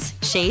blinds,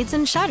 shades,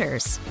 and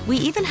shutters. We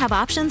even have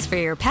options for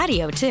your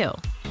patio, too.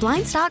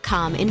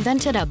 Blinds.com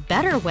invented a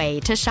better way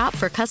to shop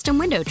for custom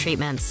window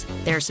treatments.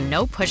 There's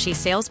no pushy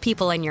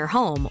salespeople in your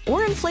home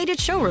or inflated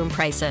showroom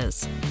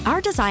prices.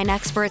 Our design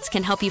experts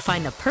can help you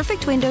find the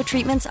perfect window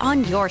treatments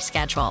on your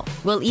schedule.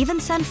 We'll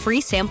even send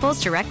free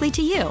samples directly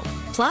to you.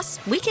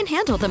 Plus, we can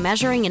handle the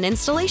measuring and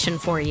installation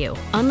for you.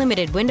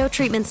 Unlimited window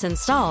treatments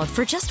installed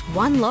for just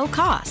one low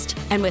cost.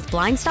 And with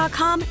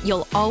Blinds.com,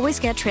 you'll always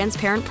get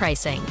transparent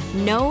pricing.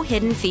 No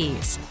hidden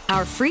fees.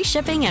 Our free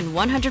shipping and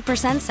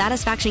 100%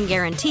 satisfaction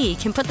guarantee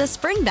can put the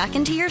spring back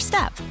into your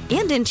step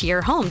and into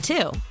your home,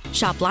 too.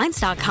 Shop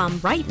Blinds.com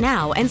right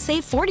now and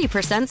save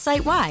 40%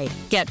 site-wide.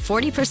 Get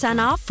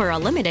 40% off for a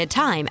limited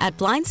time at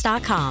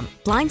Blinds.com.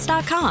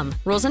 Blinds.com.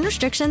 Rules and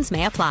restrictions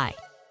may apply.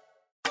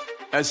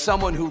 As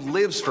someone who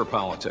lives for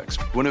politics,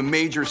 when a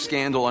major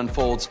scandal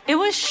unfolds, it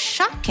was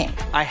shocking.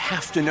 I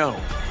have to know,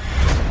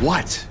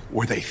 what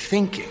were they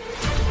thinking?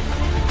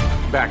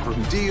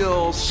 Backroom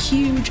deals,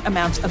 huge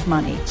amounts of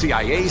money,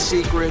 CIA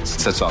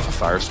secrets, sets off a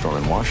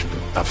firestorm in Washington,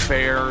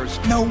 affairs.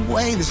 No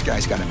way this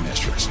guy's got a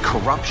mistress.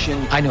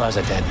 Corruption. I knew I was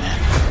a dead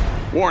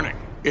man. Warning,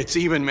 it's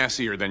even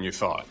messier than you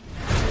thought.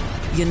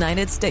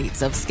 United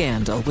States of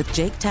Scandal with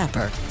Jake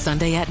Tapper,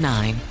 Sunday at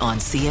 9 on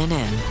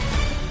CNN.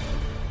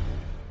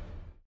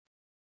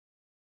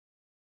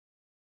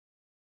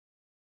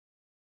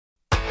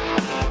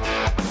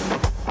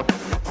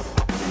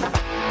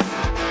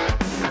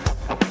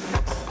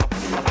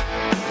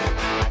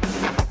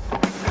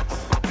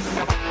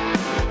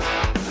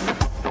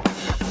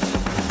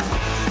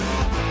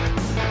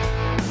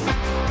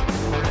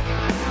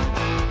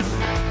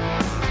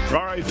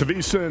 The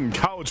VSiN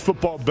College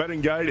Football Betting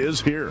Guide is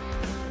here.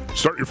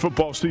 Start your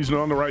football season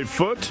on the right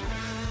foot.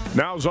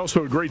 Now is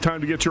also a great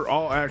time to get your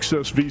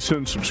all-access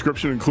VSiN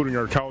subscription, including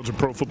our college and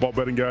pro football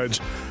betting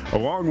guides,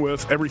 along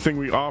with everything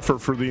we offer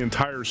for the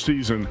entire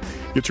season.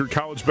 Get your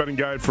college betting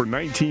guide for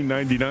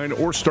 $19.99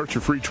 or start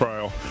your free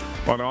trial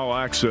on All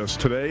Access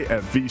today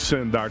at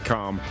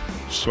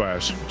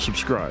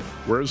vsin.com/subscribe.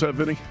 Where is that,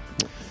 Vinny?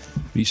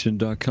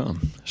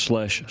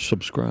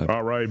 vsin.com/subscribe.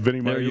 All right, Vinny.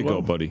 There you go,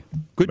 buddy.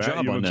 Good Matt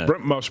job Ewens, on that.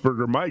 Brent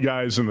Musburger, my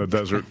guys in the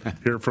desert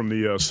here from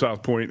the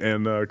South Point,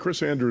 and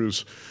Chris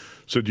Andrews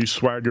said you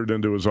swaggered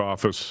into his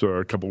office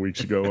a couple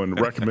weeks ago and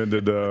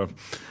recommended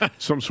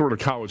some sort of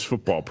college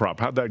football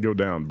prop. How'd that go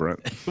down, Brent?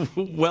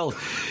 Well,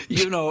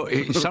 you know,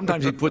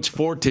 sometimes he puts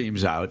 4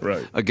 teams out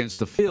against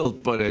the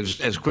field, but as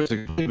Chris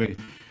explained to me,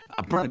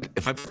 Brent,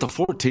 if I put the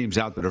 4 teams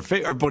out that are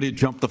favored, everybody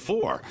jumped the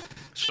 4.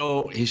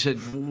 So he said,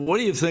 what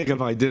do you think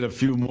if I did a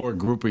few more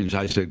groupings?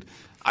 I said,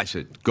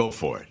 go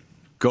for it.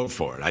 Go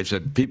for it. I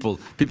said, people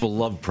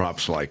love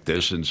props like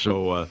this. And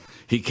so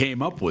he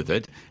came up with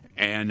it.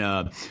 And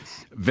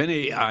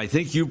Vinny, I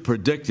think you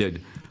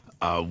predicted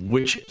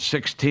which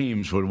 6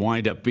 teams would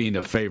wind up being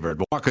a favorite.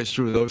 Walk us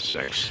through those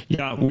 6.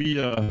 Yeah, we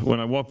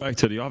when I walked back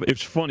to the office,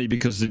 it's funny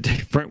because the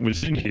day Brent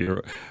was in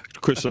here,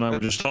 Chris and I were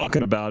just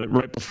talking about it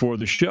right before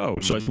the show.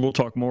 So I said, we'll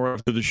talk more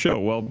after the show.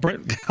 Well,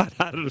 Brent got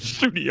out of the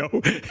studio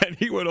and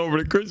he went over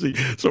to Chrissy.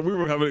 So we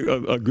were having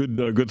a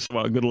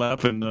good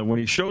laugh. And when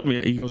he showed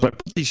me, he goes, I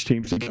put these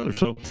teams together.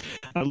 So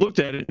I looked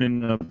at it,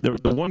 and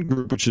the one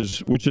group which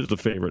is the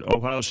favorite: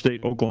 Ohio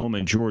State, Oklahoma,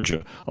 and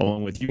Georgia,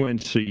 along with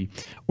UNC,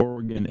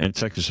 Oregon, and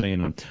Texas A&M.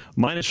 A&M.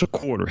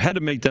 -1/4. Had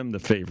to make them the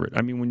favorite.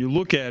 I mean, when you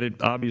look at it,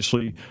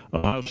 obviously,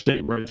 Ohio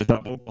State right at the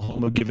top,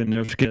 Oklahoma given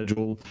their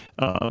schedule.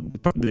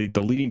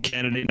 The leading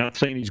candidate, not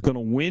saying he's going to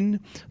win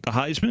the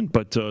Heisman,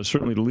 but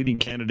certainly the leading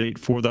candidate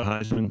for the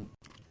Heisman.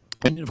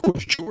 And then, of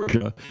course,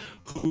 Georgia,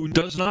 who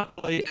does not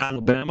play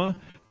Alabama,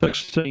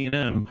 Texas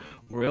A&M,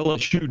 or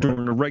LSU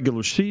during the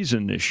regular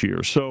season this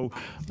year. So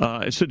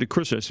I said to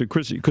Chris,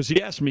 because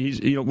he asked me,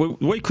 the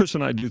way Chris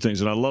and I do things,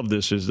 and I love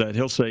this, is that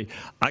he'll say,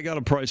 I got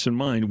a price in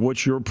mind.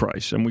 What's your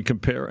price? And we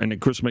compare, and then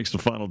Chris makes the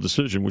final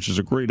decision, which is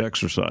a great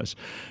exercise.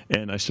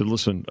 And I said,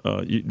 listen,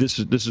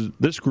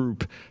 this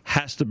group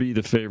has to be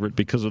the favorite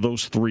because of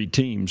those three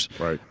teams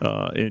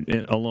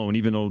alone.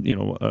 Even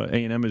though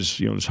A&M is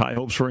there's high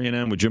hopes for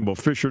A&M with Jimbo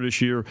Fisher this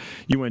year,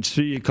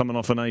 UNC coming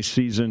off a nice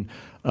season,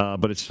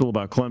 but it's still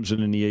about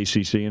Clemson in the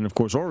ACC, and of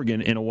course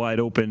Oregon in a wide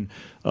open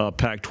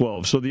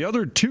Pac-12. So the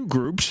other two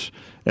groups,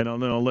 and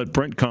then I'll let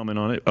Brent comment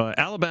on it,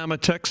 Alabama,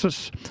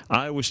 Texas,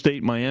 Iowa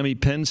State, Miami,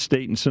 Penn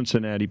State, and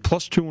Cincinnati,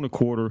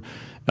 +2.25.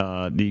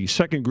 The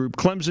second group,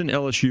 Clemson,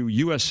 LSU,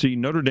 USC,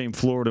 Notre Dame,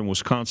 Florida, and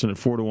Wisconsin at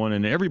 4-1,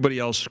 and everybody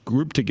else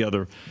grouped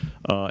together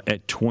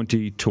at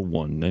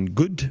 20-1. And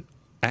good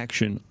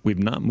action. We've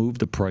not moved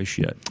the price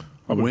yet.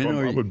 I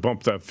would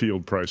bump that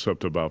field price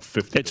up to about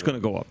 50. It's going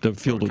to go up. The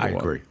field will go up. I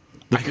agree.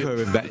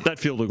 That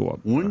field will go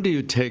up. When do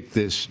you take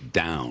this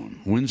down?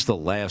 When's the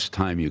last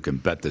time you can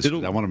bet this?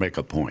 I want to make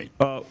a point.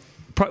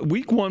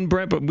 Week 1,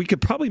 Brent, but we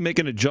could probably make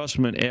an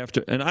adjustment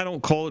after. And I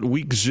don't call it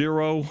week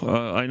 0.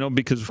 I know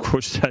because, of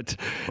course,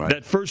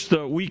 that first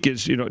week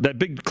is, that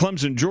big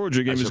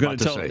Clemson-Georgia game is going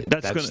to tell.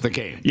 That's the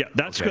game. Yeah,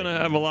 that's going to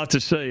have a lot to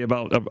say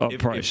about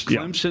price. If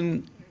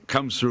Clemson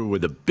comes through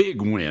with a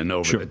big win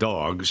over the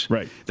Dogs,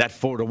 that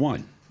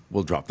 4-1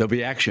 will drop. There'll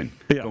be action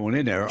going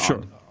in there.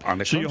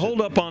 So you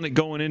hold up on it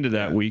going into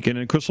that week, and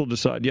then Chris will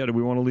decide, do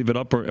we want to leave it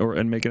up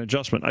and make an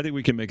adjustment? I think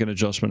we can make an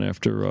adjustment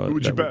after. Who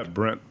would you bet,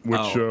 Brent?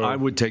 I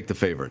would take the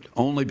favorite,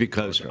 only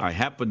because I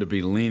happen to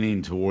be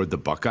leaning toward the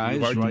Buckeyes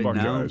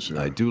now.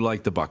 Yeah. I do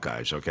like the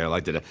Buckeyes. Okay, I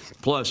like that.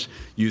 Plus,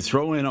 you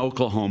throw in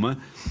Oklahoma,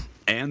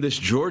 and this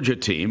Georgia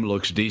team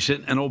looks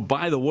decent. And, oh,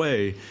 by the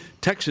way,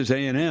 Texas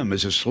A&M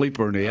is a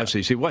sleeper in the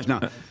SEC West.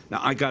 Now,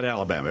 I got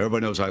Alabama.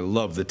 Everybody knows I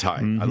love the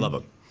Tide. I love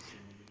them.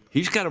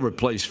 He's got to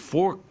replace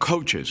 4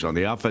 coaches on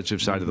the offensive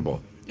side of the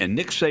ball. And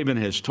Nick Saban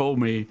has told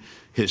me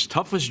his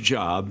toughest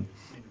job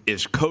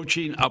is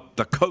coaching up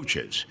the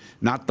coaches,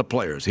 not the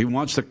players. He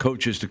wants the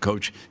coaches to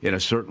coach in a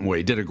certain way.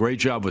 He did a great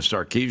job with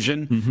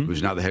Sarkisian,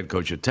 who's now the head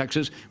coach of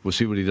Texas. We'll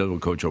see what he does with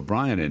Coach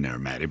O'Brien in there,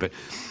 Matty. But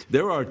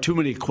there are too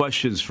many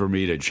questions for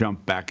me to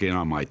jump back in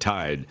on my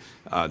Tide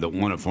that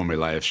won it for me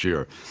last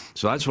year.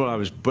 So that's what I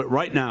was. But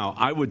right now,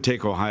 I would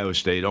take Ohio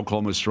State.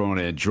 Oklahoma's thrown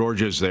in.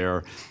 Georgia's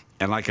there.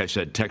 And like I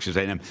said, Texas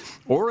A&M.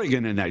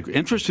 Oregon, in that,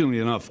 interestingly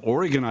enough,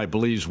 Oregon, I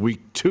believe, week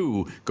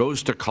 2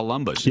 goes to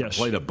Columbus to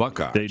play the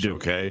Buckeyes. They do.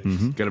 Okay?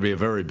 Going to be a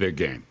very big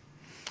game.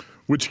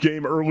 Which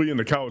game early in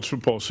the college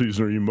football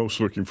season are you most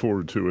looking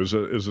forward to? Is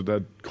it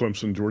that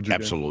Clemson-Georgia game?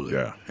 Absolutely.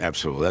 Yeah.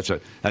 Absolutely.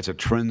 That's a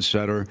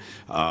trendsetter.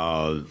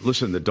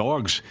 Listen, the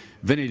Dogs,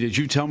 Vinny, did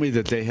you tell me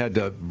that they had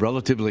a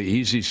relatively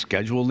easy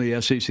schedule in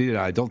the SEC?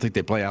 I don't think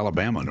they play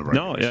Alabama in the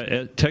regular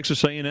season.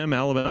 Texas A&M,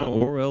 Alabama,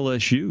 or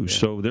LSU. Yeah.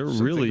 So they're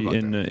really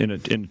in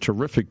a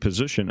terrific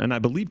position. And I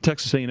believe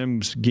Texas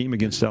A&M's game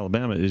against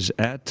Alabama is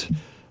at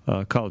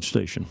College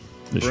Station.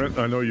 Brent,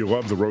 I know you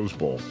love the Rose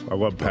Bowl. I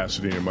love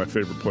Pasadena, my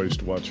favorite place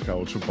to watch a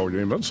college football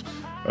game. That's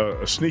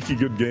a sneaky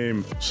good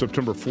game,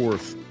 September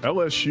 4th.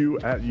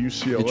 LSU at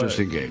UCLA.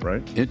 Interesting game.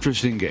 Right?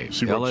 Interesting game.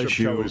 See what LSU,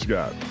 Chip Kelly's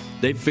got.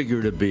 They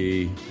figure to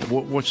be,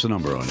 what's the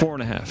number on it?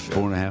 4.5.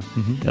 4.5?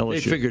 LSU. They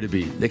figure to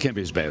be, they can't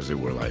be as bad as they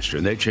were last year.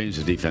 And they changed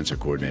the defensive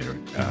coordinator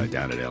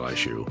down at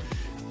LSU.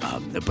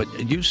 But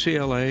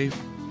UCLA,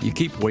 you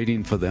keep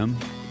waiting for them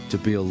to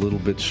be a little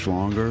bit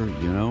stronger,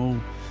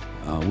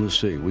 We'll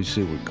see. We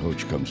see what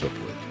Coach comes up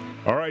with.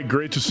 All right,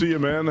 great to see you,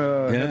 man.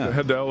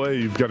 Head to L.A.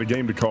 You've got a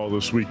game to call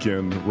this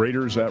weekend.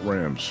 Raiders at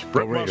Rams.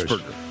 Brent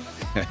Musburger.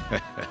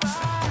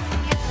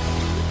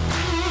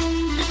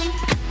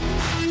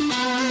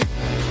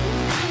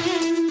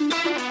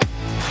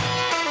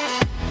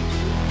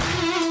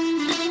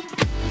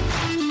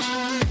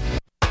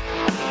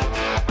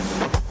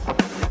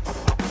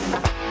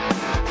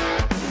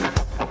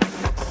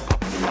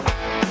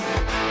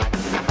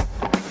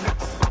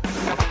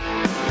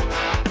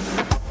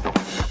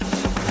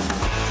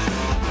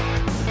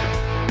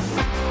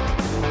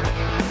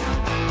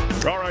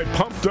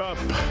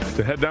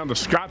 To head down to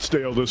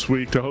Scottsdale this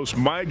week to host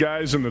My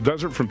Guys in the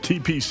Desert from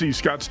TPC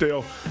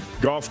Scottsdale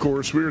Golf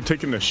Course. We are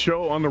taking the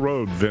show on the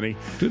road, Vinny.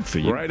 Good for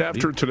you. Right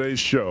after today's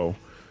show,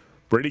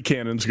 Brady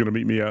Cannon's going to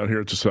meet me out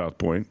here at the South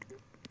Point.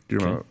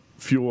 Going to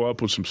fuel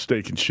up with some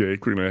steak and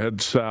shake. We're going to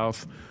head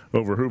south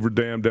over Hoover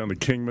Dam down to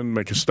Kingman,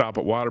 make a stop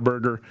at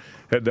Whataburger,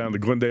 head down to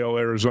Glendale,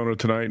 Arizona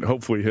tonight, and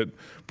hopefully hit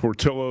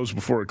Portillo's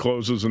before it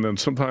closes. And then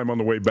sometime on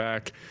the way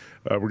back,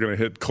 we're going to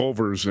hit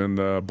Culver's in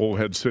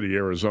Bullhead City,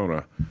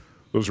 Arizona.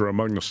 those are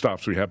among the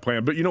stops we have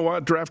planned. But you know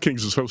what?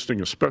 DraftKings is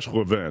hosting a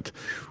special event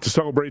to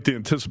celebrate the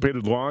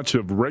anticipated launch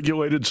of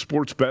regulated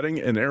sports betting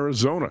in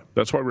Arizona.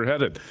 That's why we're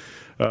headed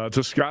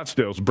to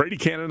Scottsdale. Brady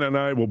Cannon and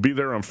I will be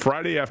there on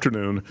Friday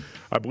afternoon,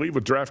 I believe,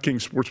 with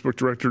DraftKings Sportsbook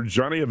Director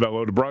Johnny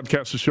Avello to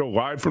broadcast the show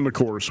live from the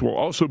course. We'll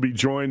also be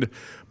joined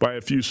by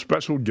a few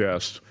special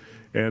guests.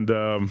 And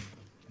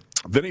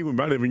Vinny, we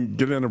might even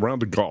get in around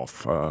the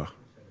golf.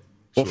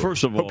 Well,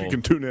 first of all, hope you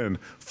can tune in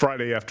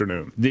Friday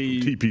afternoon.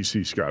 The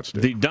TPC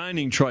Scottsdale. The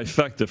dining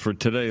trifecta for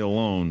today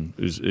alone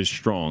is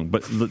strong,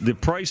 but the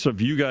price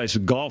of you guys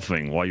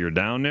golfing while you're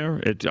down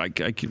there, I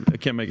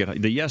can't make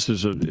it. The yes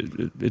is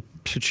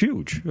it's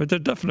huge. They're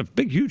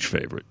definitely huge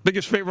favorite,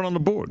 biggest favorite on the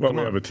board. Well, we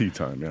have a tea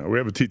time. Yeah, we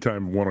have a tea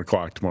time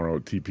 1:00 tomorrow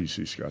at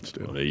TPC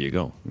Scottsdale. Well, there you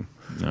go. All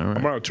right.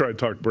 I'm going to try to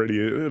talk Brady.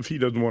 If he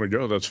doesn't want to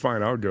go, that's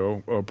fine. I'll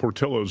go.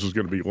 Portillo's is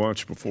going to be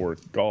lunch before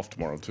golf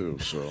tomorrow too.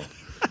 So.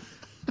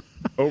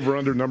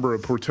 Over-under number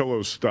of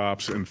Portillo's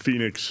stops in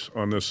Phoenix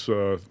on this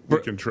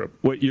weekend trip.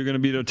 Wait, you're going to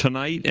be there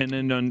tonight, and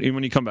then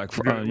when you come back,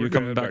 you're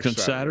coming back on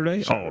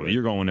Saturday? Oh,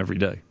 you're going every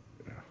day.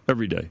 Yeah.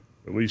 Every day.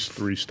 At least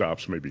 3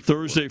 stops, maybe 4.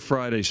 Thursday,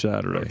 Friday,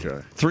 Saturday.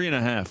 Okay.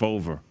 3.5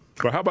 over.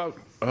 But how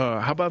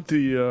about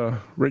the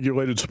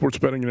regulated sports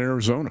betting in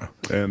Arizona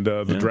and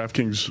the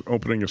DraftKings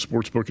opening a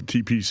sports book at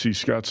TPC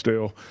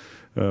Scottsdale?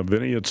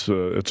 Vinny, it's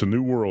a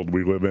new world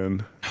we live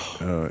in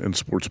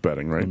sports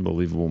betting, right?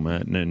 Unbelievable,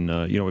 Matt. And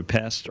it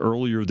passed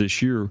earlier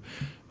this year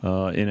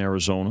in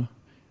Arizona.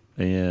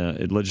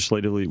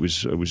 Legislatively, it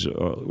was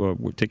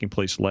taking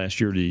place last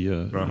year.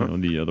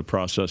 The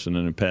process, and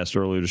then it passed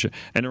earlier this year.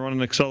 And they're on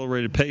an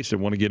accelerated pace. They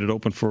want to get it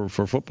open for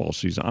football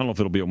season. I don't know if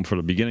it'll be open for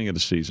the beginning of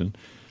the season.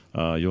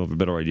 You'll have a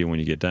better idea when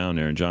you get down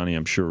there. And Johnny,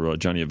 I'm sure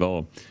Johnny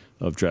Avello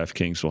of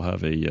DraftKings will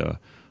have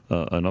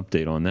an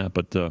update on that.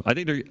 But I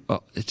think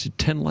it's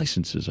 10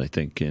 licenses, I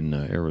think, in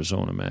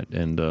Arizona, Matt.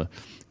 And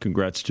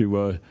congrats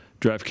to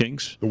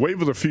DraftKings. The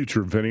wave of the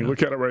future, Vinny. Yeah.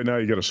 Look at it right now.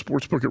 You got a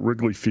sports book at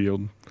Wrigley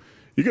Field.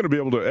 You're going to be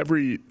able to,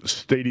 every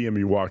stadium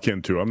you walk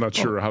into, I'm not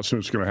sure how soon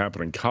it's going to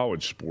happen in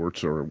college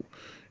sports or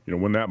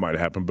when that might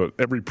happen, but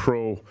every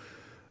pro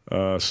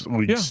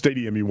league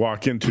stadium you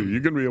walk into, you're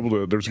going to be able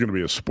to, there's going to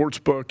be a sports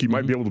book. You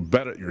might be able to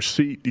bet at your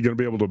seat. You're going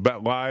to be able to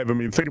bet live. I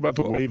mean, think about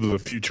the wave of the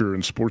future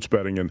in sports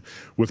betting and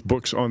with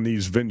books on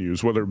these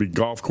venues, whether it be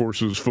golf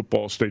courses,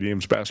 football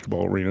stadiums,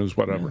 basketball arenas,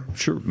 whatever. Yeah,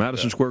 sure.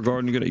 Madison Square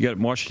Garden, you got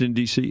Washington,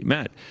 D.C.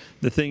 Matt,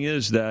 the thing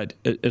is that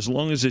as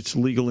long as it's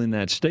legal in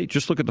that state,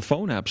 just look at the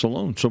phone apps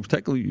alone. So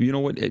technically, you know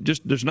what,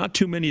 there's not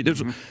too many.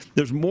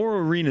 There's more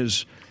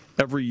arenas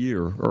every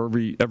year or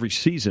every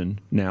season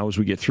now as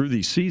we get through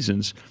these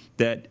seasons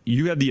that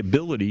you have the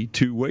ability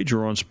to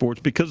wager on sports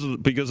because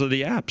of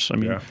the apps. I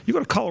mean, you go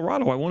to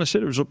Colorado, I want to say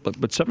there's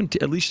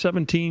at least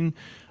 17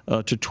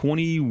 to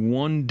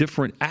 21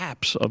 different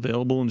apps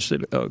available in the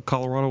state of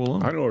Colorado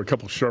alone. I know a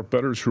couple of sharp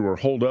bettors who are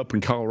holed up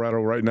in Colorado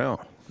right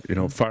now,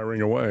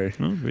 firing away,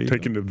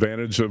 taking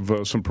advantage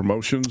of some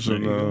promotions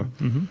and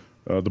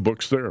the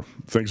books there,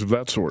 things of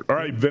that sort. All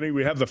right, Vinny,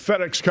 we have the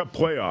FedEx Cup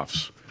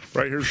playoffs.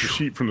 Right, here's the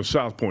sheet from the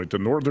South Point, the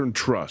Northern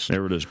Trust.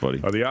 There it is, buddy.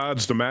 The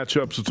odds, the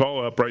matchups, it's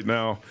all up right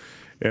now.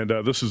 And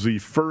this is the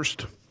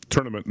first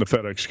tournament in the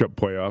FedEx Cup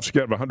playoffs.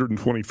 You have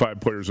 125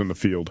 players in the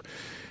field.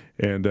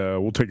 And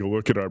we'll take a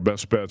look at our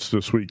best bets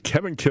this week.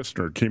 Kevin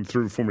Kistner came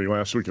through for me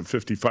last week at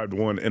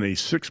 55-1 in a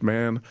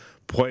 6-man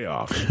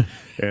playoff.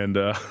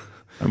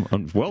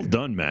 And well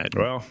done, Matt.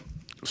 Well,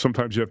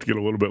 sometimes you have to get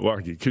a little bit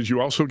lucky because you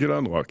also get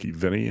unlucky,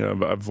 Vinny.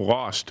 I've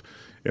lost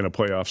in a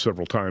playoff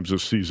several times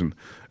this season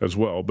as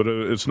well. But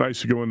it's nice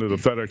to go into the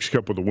FedEx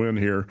Cup with a win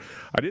here.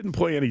 I didn't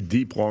play any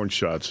deep long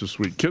shots this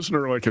week.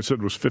 Kisner, like I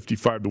said, was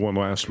 55-1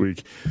 last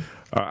week.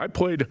 I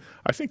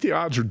think the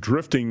odds are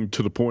drifting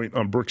to the point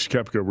on Brooks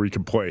Koepka where you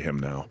can play him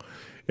now.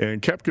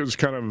 And Koepka is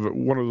kind of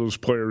one of those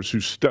players who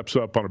steps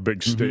up on a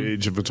big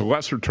stage. If it's a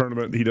lesser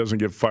tournament, he doesn't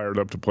get fired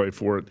up to play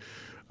for it.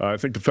 I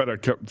think the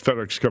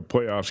FedEx Cup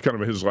playoffs kind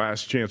of his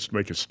last chance to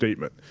make a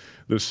statement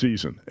this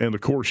season. And the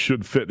course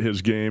should fit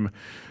his game.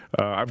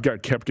 I've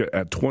got Koepka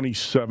at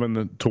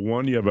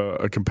 27-1. You have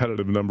a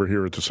competitive number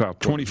here at the South.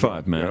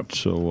 25, Matt. Yep.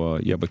 So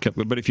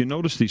but if you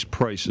notice these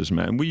prices,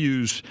 Matt, and we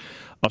use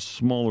a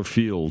smaller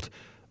field,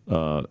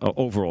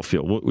 overall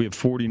field. We have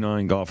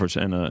 49 golfers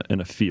and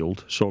a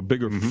field, so a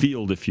bigger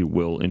field, if you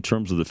will, in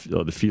terms of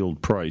the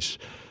field price.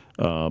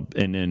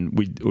 And then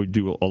we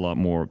do a lot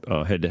more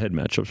head-to-head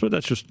matchups, but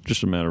that's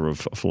just a matter of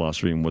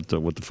philosophy and what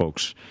the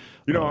folks.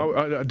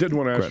 I did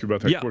want to ask you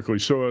about that quickly.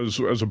 So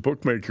as a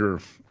bookmaker,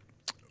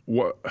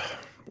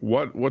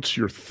 what's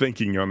your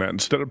thinking on that?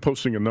 Instead of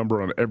posting a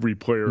number on every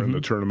player in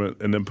the tournament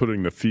and then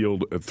putting the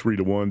field at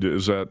 3-1,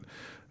 is that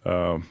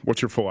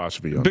What's your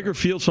philosophy on bigger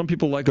field? Some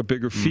people like a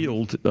bigger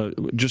field.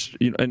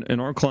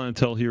 And our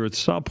clientele here at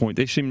South Point,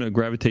 they seem to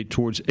gravitate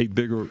towards a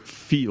bigger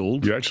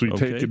field. You actually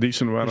take a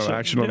decent amount of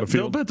action on the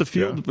field. They'll bet the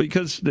field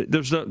because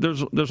there's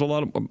a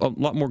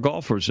lot more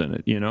golfers in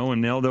it,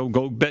 and now they'll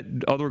go bet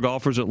other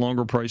golfers at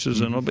longer prices.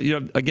 And but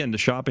again, the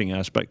shopping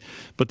aspect.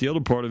 But the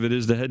other part of it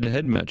is the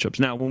head-to-head matchups.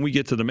 Now, when we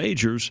get to the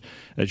majors,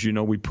 as you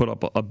know, we put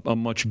up a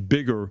much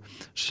bigger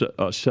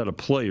set of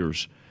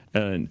players.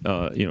 And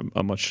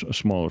a much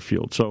smaller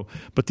field. So,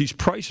 but these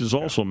prices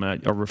also,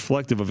 Matt, are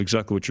reflective of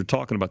exactly what you're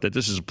talking about. That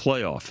this is a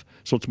playoff.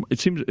 So it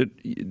seems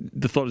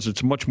the thought is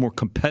it's much more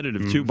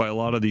competitive too by a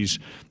lot of these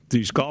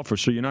golfers.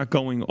 So you're not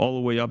going all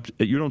the way up.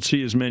 You don't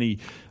see as many.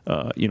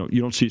 You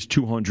don't see as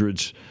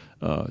 200s.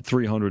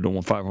 300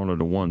 to 500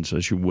 to 1s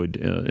as you would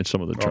in some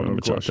of the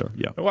tournaments out there.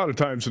 Yeah. A lot of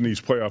times in these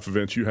playoff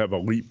events, you have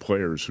elite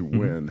players who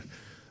win.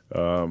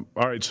 All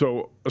right.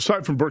 So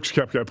aside from Brooks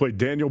Koepka, I played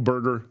Daniel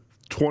Berger.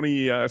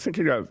 20, I think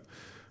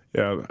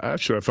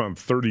actually I found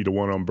 30 to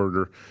 1 on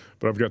Berger,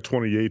 but I've got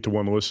 28 to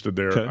 1 listed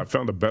there. Okay. I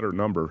found a better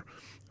number,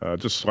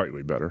 just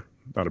slightly better.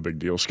 Not a big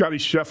deal. Scotty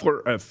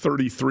Scheffler at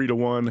 33 to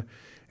 1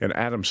 and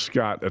Adam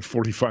Scott at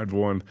 45 to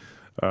 1.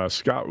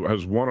 Scott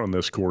has won on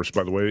this course,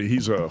 by the way.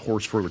 He's a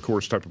horse for the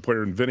course type of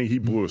player. And Vinny, he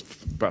blew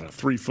about a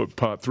 3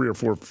 or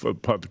 4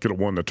 foot putt that could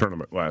have won the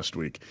tournament last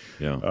week.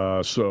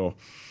 Yeah.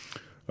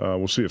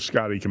 We'll see if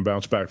Scotty can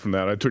bounce back from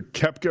that. I took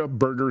Koepka,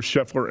 Berger,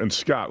 Scheffler, and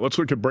Scott. Let's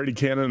look at Brady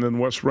Cannon and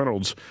Wes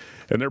Reynolds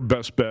and their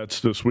best bets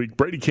this week.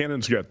 Brady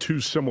Cannon's got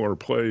 2 similar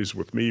plays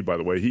with me, by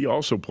the way. He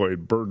also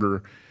played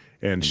Berger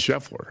and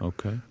Scheffler.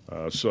 Okay.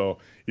 So,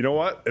 you know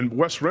what? And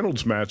Wes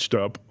Reynolds matched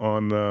up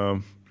on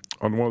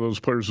one of those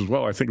players as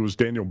well. I think it was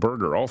Daniel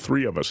Berger. All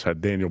 3 of us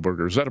had Daniel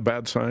Berger. Is that a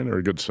bad sign or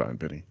a good sign,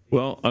 Benny?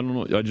 Well, I don't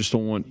know. I just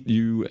don't want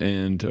you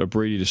and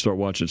Brady to start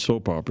watching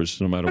soap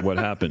operas no matter what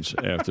happens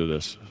after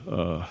this.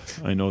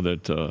 I know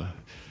that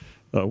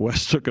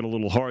Wes took it a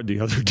little hard the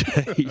other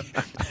day,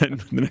 and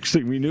the next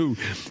thing we knew,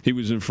 he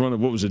was in front of,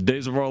 what was it,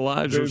 Days of Our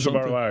Lives? Days of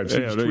Our Lives.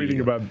 He's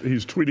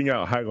tweeting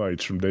out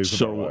highlights from Days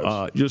of Our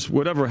Lives. Just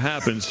whatever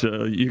happens,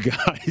 you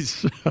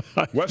guys.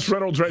 Wes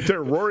Reynolds right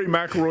there. Rory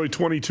McIlroy,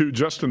 22.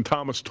 Justin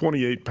Thomas,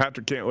 28.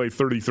 Patrick Cantlay,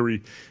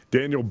 33.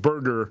 Daniel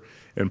Berger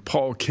and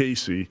Paul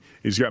Casey.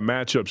 He's got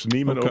matchups: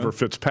 Neiman over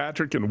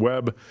Fitzpatrick and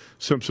Webb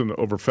Simpson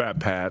over Fat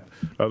Pat.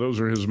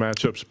 Those are his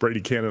matchups. Brady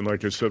Cannon,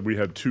 like I said, we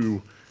had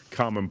 2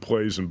 common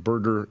plays in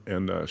Berger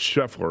and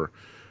Scheffler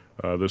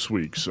this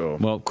week. So,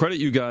 well, credit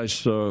you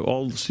guys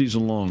all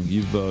season long.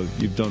 You've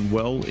done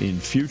well in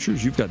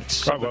futures. You've got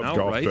 7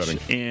 outrights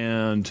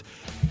and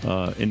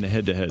in the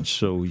head-to-head.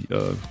 So,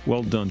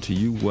 well done to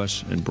you,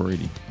 Wes and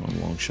Brady, on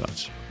long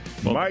shots.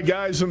 Well, my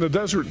guys in the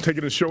desert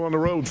taking a show on the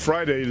road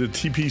Friday to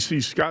TPC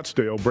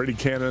Scottsdale. Brady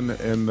Cannon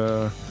and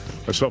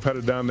myself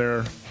headed down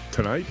there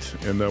tonight,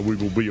 and we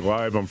will be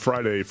live on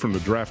Friday from the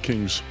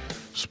DraftKings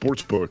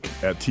Sportsbook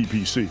at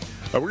TPC.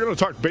 We're going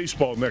to talk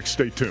baseball next.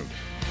 Stay tuned.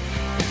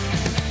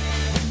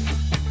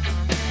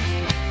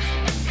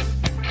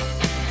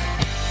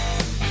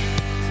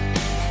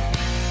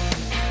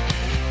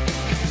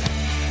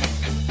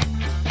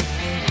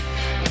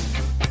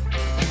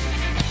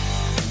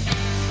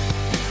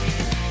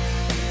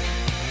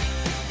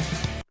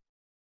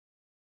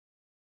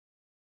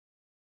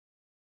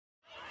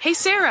 Hey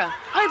Sarah,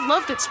 I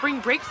love that spring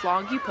break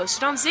vlog you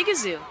posted on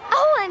Zigazoo.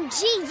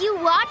 OMG, you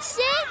watched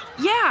it?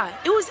 Yeah,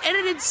 it was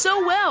edited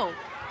so well.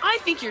 I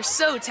think you're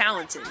so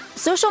talented.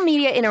 Social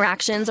media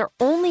interactions are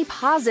only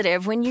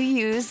positive when you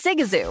use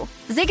Zigazoo.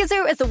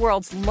 Zigazoo is the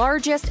world's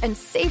largest and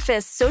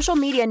safest social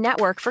media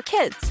network for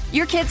kids.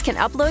 Your kids can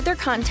upload their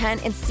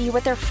content and see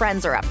what their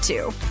friends are up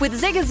to.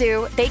 With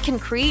Zigazoo, they can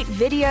create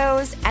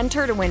videos,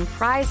 enter to win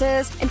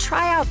prizes, and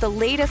try out the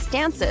latest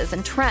dances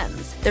and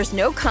trends. There's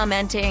no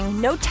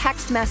commenting, no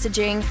text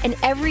messaging, and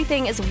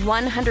everything is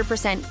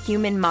 100%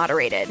 human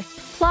moderated.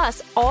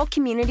 Plus, all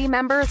community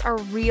members are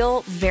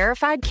real,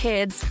 verified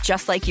kids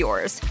just like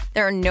yours.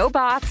 There are no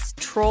bots,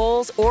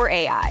 trolls, or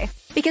AI.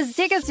 Because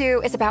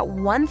Zigazoo is about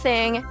one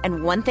thing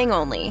and one thing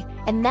only,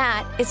 and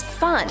that is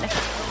fun.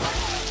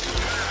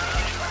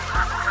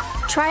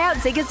 Try out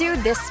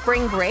Zigazoo this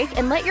spring break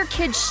and let your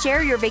kids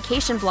share your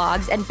vacation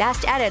vlogs and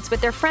best edits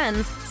with their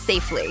friends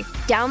safely.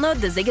 Download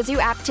the Zigazoo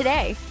app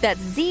today. That's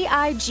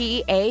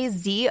Zigazoo.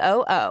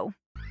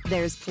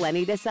 There's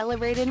plenty to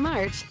celebrate in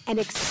March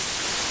and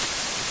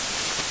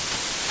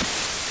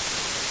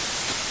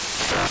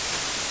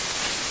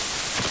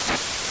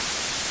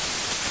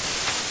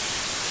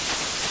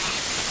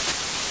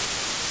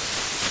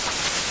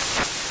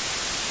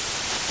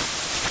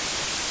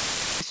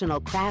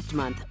Craft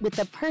Month with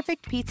the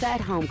perfect pizza at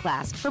home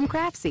class from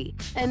Craftsy.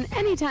 And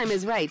anytime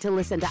is right to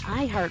listen to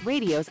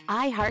iHeartRadio's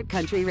iHeart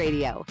Country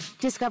Radio.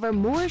 Discover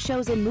more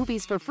shows and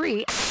movies for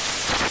free.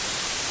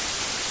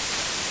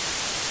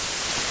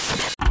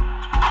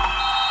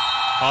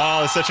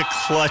 Oh, such a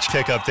clutch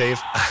pickup, Dave.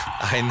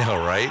 I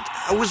know, right?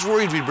 I was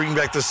worried we'd bring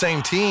back the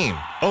same team.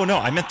 Oh, no,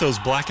 I meant those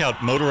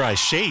blackout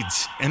motorized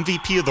shades.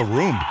 MVP of the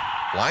room.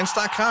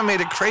 Blinds.com made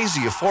it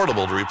crazy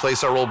affordable to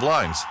replace our old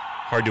blinds.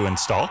 Hard to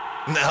install?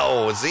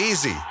 No, it's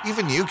easy.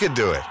 Even you could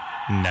do it.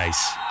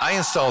 Nice. I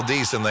installed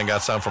these and then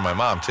got some for my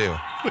mom, too.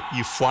 What,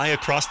 you fly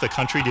across the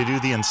country to do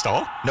the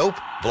install? Nope.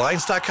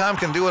 Blinds.com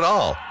can do it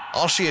all.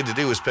 All she had to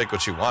do was pick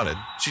what she wanted.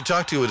 She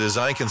talked to a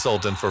design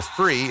consultant for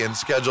free and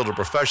scheduled a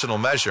professional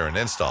measure and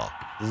install.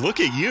 Look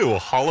at you, a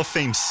Hall of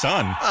Fame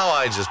son. Oh,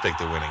 I just picked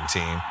the winning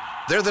team.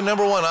 They're the #1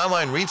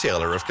 online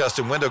retailer of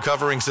custom window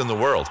coverings in the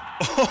world.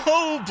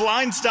 Oh,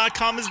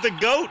 Blinds.com is the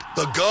GOAT.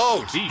 The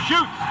GOAT. He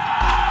shoots.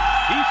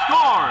 He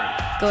scores.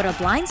 Go to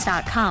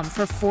Blinds.com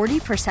for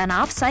 40%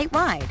 off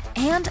site-wide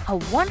and a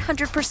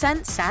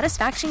 100%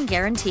 satisfaction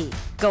guarantee.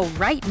 Go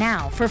right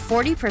now for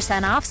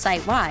 40% off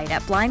site-wide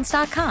at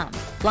Blinds.com.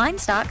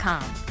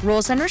 Blinds.com.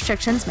 Rules and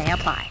restrictions may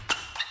apply.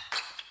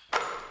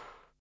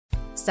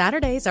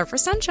 Saturdays are for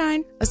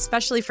sunshine,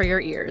 especially for your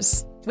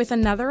ears. With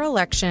another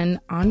election,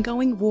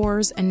 ongoing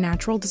wars, and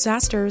natural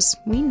disasters,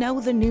 we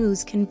know the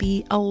news can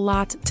be a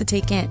lot to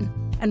take in.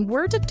 And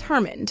we're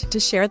determined to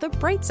share the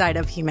bright side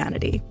of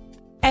humanity.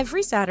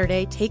 Every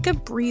Saturday, take a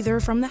breather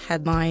from the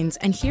headlines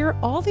and hear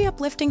all the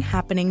uplifting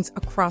happenings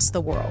across the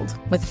world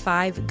with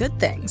 5 Good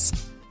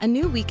Things, a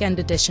new weekend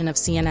edition of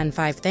CNN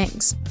 5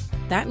 Things.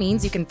 That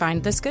means you can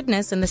find this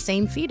goodness in the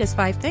same feed as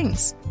 5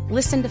 Things.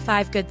 Listen to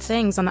 5 Good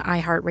Things on the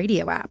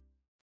iHeartRadio app.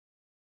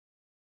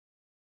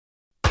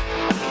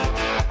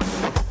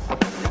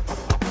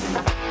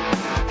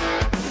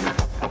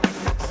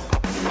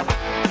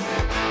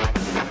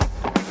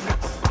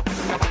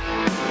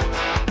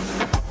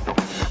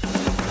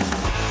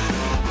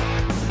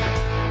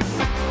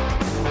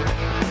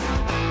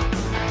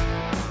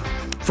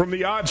 From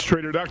the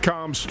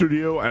oddstrader.com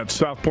studio at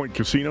South Point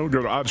Casino,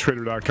 go to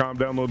oddstrader.com,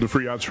 download the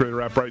free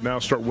OddsTrader app right now,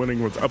 start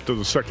winning with up to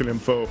the second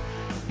info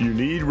you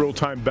need,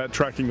 real-time bet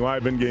tracking,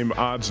 live in-game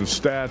odds and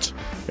stats,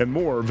 and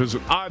more. Visit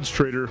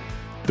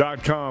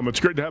oddstrader.com. It's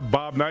great to have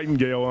Bob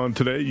Nightingale on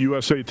today,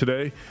 USA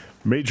Today,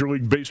 Major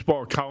League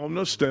Baseball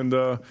columnist, and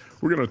we're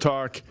going to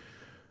talk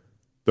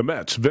the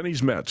Mets,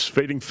 Vinny's Mets,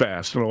 fading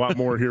fast, and a lot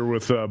more here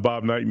with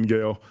Bob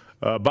Nightingale.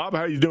 Bob,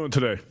 how you doing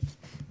today?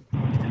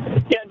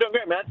 Yeah, doing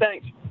great, Matt.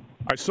 Thanks.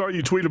 I saw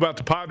you tweet about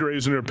the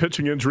Padres and their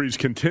pitching injuries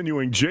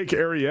continuing. Jake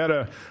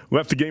Arrieta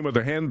left the game with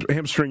a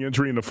hamstring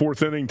injury in the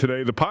 4th inning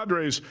today. The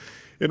Padres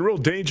in real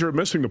danger of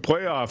missing the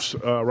playoffs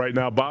right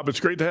now, Bob. It's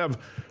great to have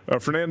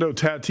Fernando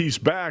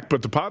Tatis back,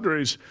 but the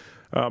Padres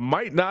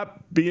might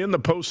not be in the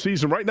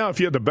postseason. Right now, if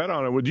you had to bet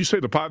on it, would you say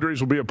the Padres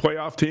will be a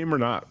playoff team or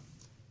not?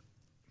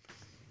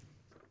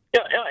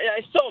 Yeah,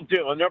 I still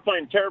do, and they're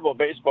playing terrible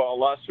baseball.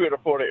 Lost 3 out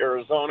of 4 to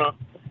Arizona,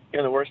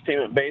 the worst team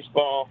in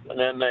baseball, and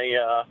then they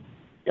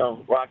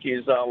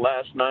Rockies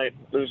last night,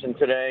 losing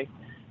today.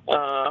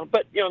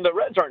 But, the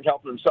Reds aren't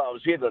helping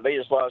themselves either. They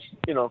just lost,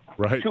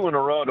 right. 2 in a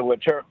row to a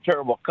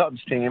terrible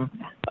Cubs team.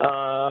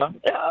 I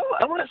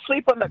want to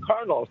sleep on the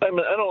Cardinals. I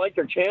don't like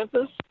their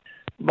chances.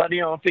 But,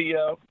 if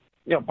the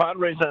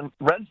Padres and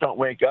Reds don't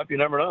wake up, you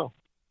never know.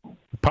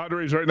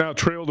 Padres right now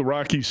trail the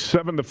Rockies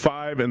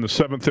 7-5 in the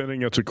 7th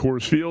inning. That's at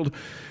Coors Field.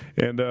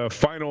 And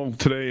final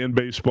today in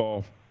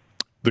baseball.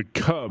 The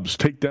Cubs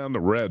take down the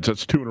Reds.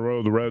 That's 2 in a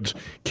row. The Reds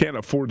can't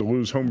afford to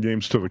lose home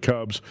games to the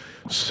Cubs.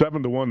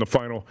 7-1 the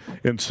final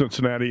in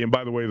Cincinnati. And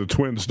by the way, the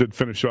Twins did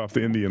finish off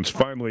the Indians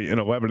finally in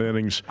 11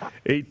 innings,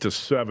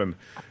 8-7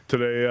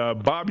 today.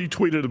 Bob, you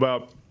tweeted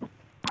about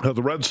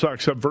the Red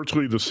Sox have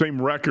virtually the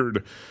same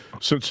record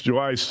since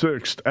July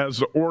 6th as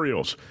the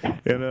Orioles.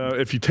 And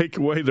if you take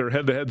away their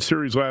head-to-head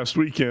series last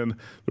weekend,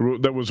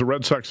 that was a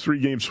Red Sox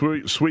 3-game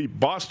sweep.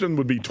 Boston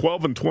would be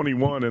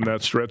 12-21 in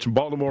that stretch, and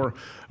Baltimore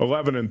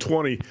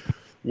 11-20.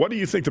 What do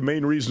you think the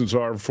main reasons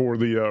are for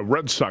the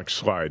Red Sox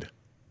slide?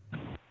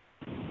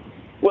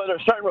 Well, their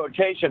starting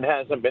rotation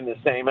hasn't been the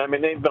same. I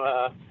mean,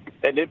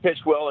 they did pitch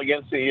well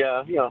against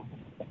the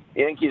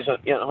Yankees.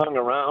 Hung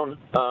around.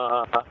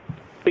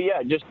 But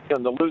yeah, just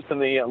losing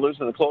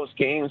the close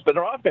games. But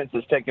their offense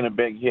is taking a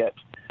big hit.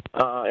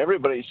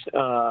 Everybody's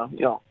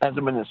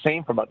hasn't been the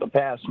same for about the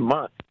past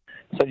month.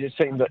 So just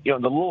saying that the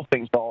little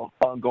things all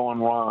going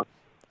wrong.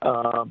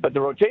 But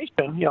the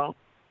rotation,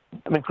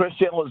 Chris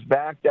Sale is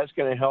back. That's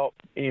going to help.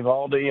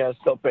 Evaldi is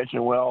still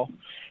pitching well,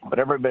 but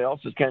everybody else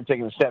is kind of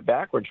taking a step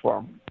backwards for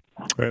him.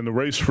 And the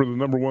race for the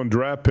 #1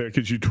 draft pick,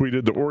 as you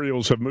tweeted, the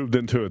Orioles have moved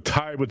into a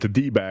tie with the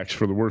D-backs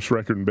for the worst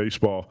record in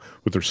baseball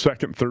with their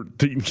second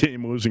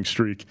 13-game losing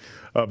streak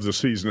of the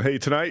season. Hey,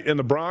 tonight in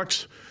the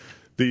Bronx,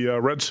 the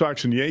Red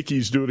Sox and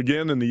Yankees do it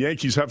again, and the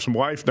Yankees have some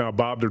life now,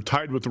 Bob. They're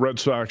tied with the Red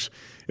Sox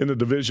in the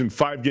division,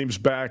 5 games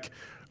back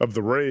of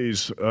the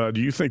Rays.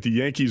 Do you think the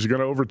Yankees are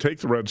going to overtake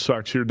the Red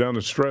Sox here down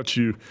the stretch?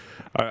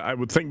 I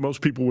would think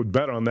most people would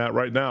bet on that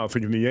right now,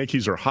 thinking the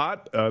Yankees are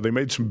hot. They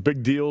made some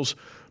big deals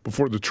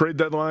before the trade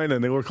deadline,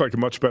 and they look like a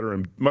much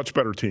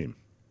better team.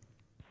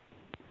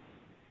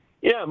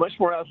 Yeah, much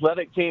more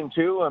athletic team,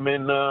 too. I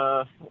mean,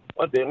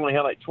 they only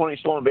had like 20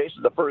 stolen bases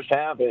the first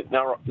half.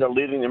 Now they're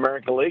leading the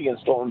American League in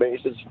stolen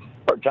bases,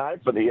 or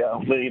tied for the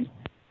lead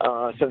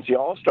since the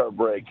All-Star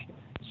break.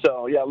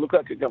 So, yeah, it looked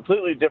like a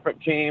completely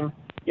different team.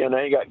 Now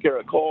you got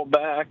Garrett Cole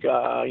back. You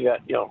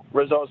got,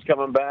 Rizzo's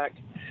coming back.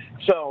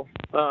 So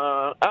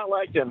I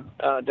like expecting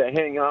to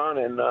hang on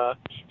and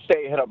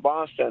stay ahead of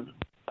Boston.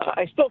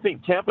 I still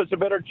think Tampa's a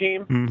better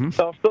team,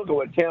 so I'll still go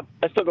with Tampa.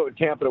 I still go with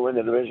Tampa to win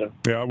the division.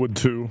 Yeah, I would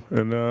too.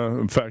 And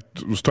in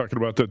fact, I was talking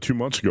about that 2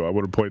 months ago. I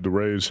would have played the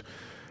Rays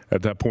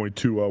at that point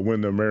to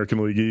win the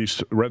American League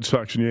East. Red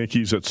Sox and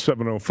Yankees at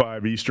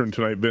 7:05 Eastern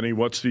tonight. Vinny,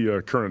 what's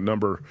the current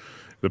number?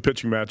 The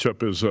pitching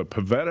matchup is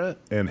Pivetta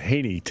and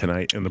Haney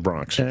tonight in the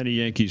Bronx. And the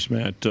Yankees,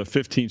 Matt,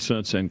 15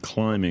 cents and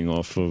climbing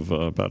off of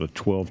about a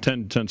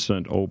 10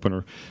 cent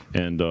opener.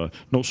 And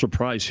no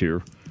surprise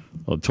here,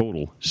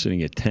 total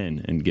sitting at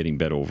 10 and getting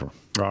bet over.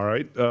 All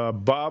right.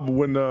 Bob,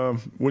 when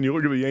you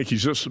look at the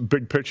Yankees, just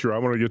big picture, I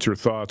want to get your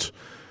thoughts.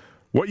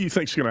 What do you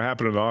think is going to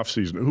happen in the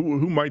offseason?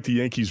 Who might the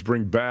Yankees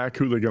bring back?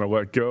 Who are they going to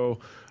let go?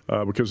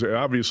 Because they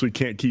obviously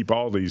can't keep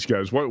all these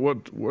guys.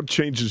 What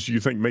changes do you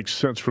think make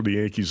sense for the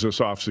Yankees this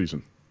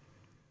offseason?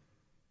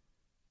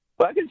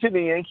 Well, I can see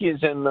the Yankees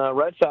and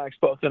Red Sox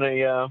both in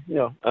a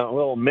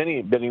little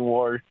mini bidding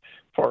war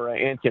for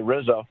Anthony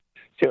Rizzo.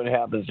 See what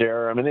happens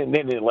there. I mean,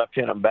 they need a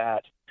left-handed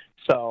bat,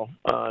 so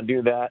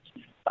do that.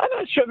 I'm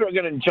not sure they're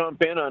going to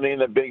jump in on any of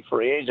the big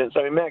free agents.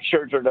 I mean, Max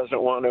Scherzer doesn't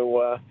want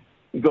to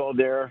go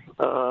there.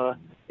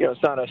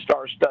 It's not a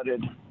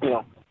star-studded,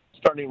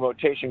 starting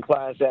rotation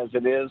class as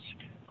it is.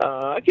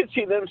 I could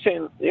see them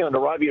saying, to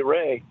Robbie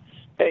Ray,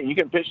 hey, you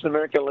can pitch the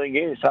American League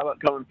East. How about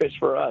come and pitch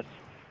for us?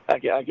 I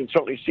can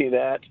certainly see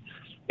that.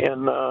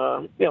 And,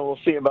 we'll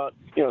see about,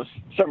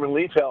 some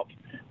relief help.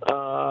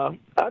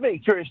 I'd be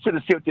curious, too, to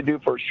see what they do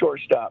for a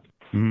shortstop.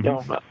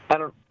 Mm-hmm. I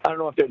don't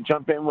know if they'd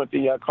jump in with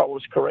the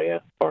Carlos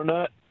Correa or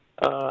not.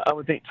 I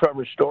would think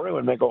Trevor Story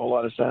would make a whole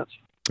lot of sense.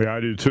 Yeah, I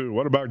do, too.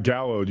 What about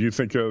Gallo? Do you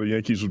think the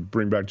Yankees would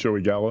bring back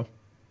Joey Gallo?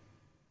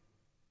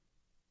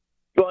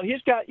 Well,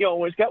 he's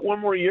got one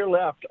more year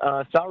left,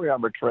 salary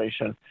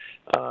arbitration.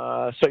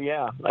 I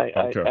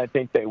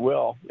think they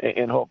will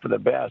and hope for the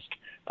best.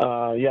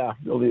 They'll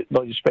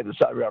just pay the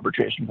salary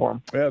arbitration for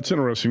him. Yeah, it's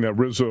interesting that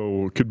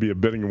Rizzo could be a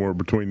bidding war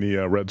between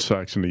the Red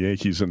Sox and the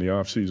Yankees in the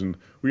offseason.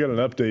 We got an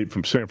update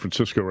from San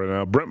Francisco right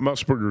now. Brent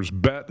Musburger's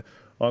bet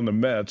on the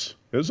Mets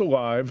is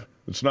alive.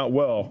 It's not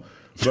well.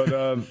 But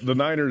San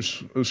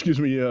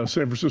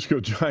Francisco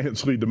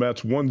Giants lead the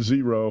Mets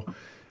 1-0.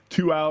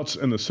 2 outs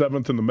in the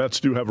 7th, and the Mets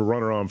do have a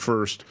runner on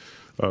first.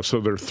 So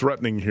they're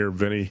threatening here,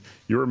 Vinny.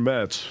 Your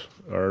Mets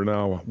are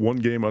now 1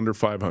 game under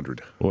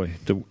 500. Boy,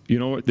 you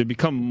know what? They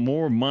become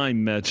more my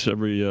Mets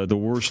the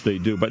worse they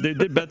do. But they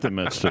did bet the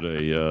Mets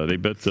today. They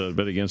bet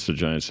against the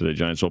Giants today.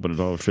 Giants opened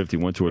 $1.50,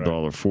 went to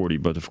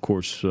 $1.40. But, of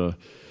course, the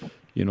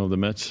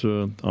Mets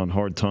on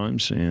hard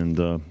times. And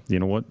you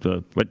know what?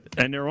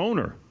 And their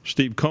owner,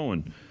 Steve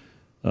Cohen,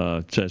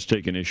 has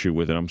taken issue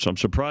with it. I'm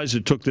surprised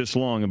it took this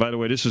long. And, by the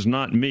way, this is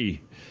not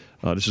me.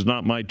 This is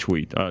not my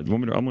tweet. I'm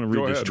going to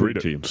read this tweet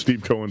to you.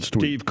 Steve Cohen's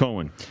tweet. Steve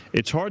Cohen.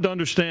 It's hard to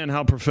understand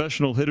how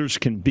professional hitters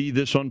can be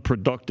this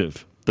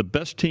unproductive. The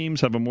best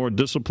teams have a more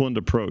disciplined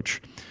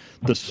approach.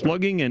 The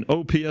slugging and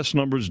OPS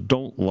numbers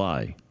don't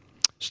lie.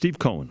 Steve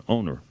Cohen,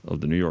 owner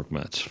of the New York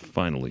Mets,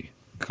 finally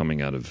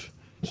coming out of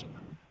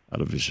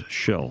his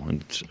shell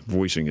and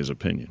voicing his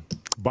opinion.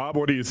 Bob,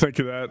 what do you think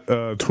of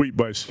that tweet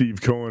by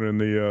Steve Cohen and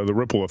the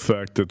ripple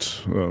effect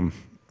that's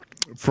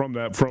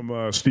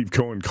from Steve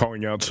Cohen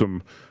calling out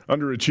some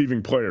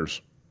underachieving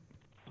players?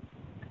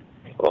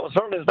 Well,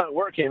 certainly it's not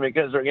working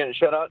because they're getting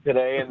shut out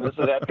today, and this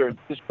is after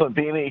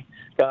Climpini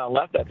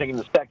left, I think, in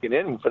the second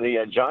inning for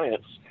the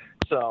Giants.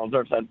 So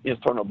he's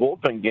throwing a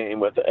bullpen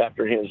game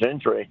after his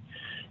injury.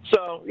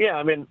 So, yeah,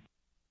 I mean,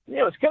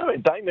 it's kind of an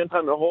indictment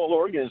on the whole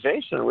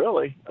organization,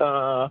 really.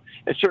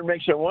 It sure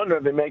makes you wonder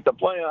if they make the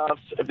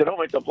playoffs. If they don't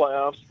make the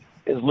playoffs,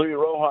 is Luis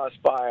Rojas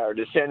fired?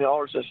 Does Sandy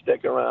Alderson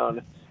stick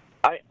around?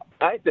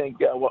 I think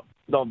what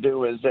they'll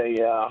do is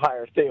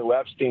hire Theo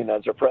Epstein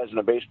as their president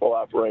of baseball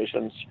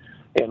operations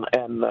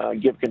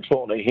and give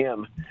control to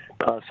him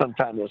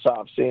sometime this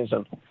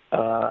offseason.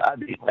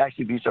 I'd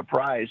actually be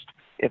surprised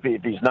if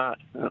he's not.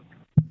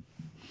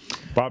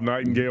 Bob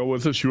Nightingale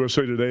with us,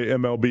 USA Today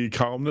MLB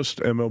columnist,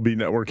 MLB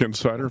Network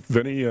insider.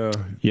 Vinny,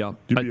 you'd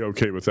be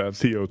okay with that?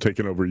 Theo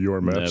taking over your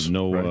Mets? I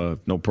have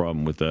no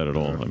problem with that at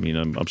all. I mean,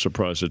 I'm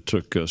surprised it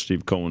took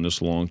Steve Cohen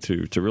this long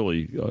to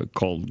really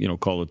call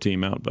the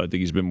team out. But I think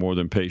he's been more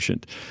than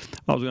patient.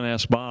 I was going to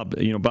ask Bob.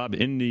 Bob,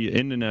 in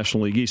the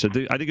National League East, I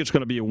think it's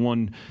going to be a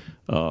one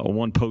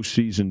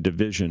postseason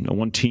division, a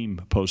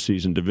 1-team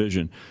postseason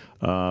division.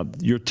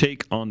 Your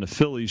take on the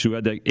Phillies, who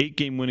had that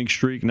 8-game winning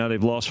streak, now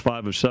they've lost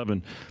 5 of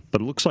 7,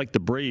 but it looks like the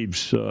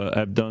Braves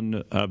have done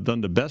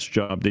the best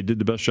job. They did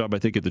the best job, I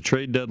think, at the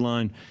trade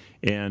deadline,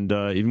 and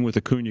even with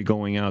Acuna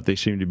going out, they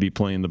seem to be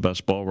playing the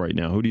best ball right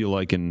now. Who do you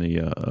like in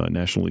the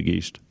National League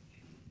East?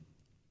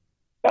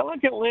 I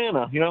like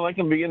Atlanta. I like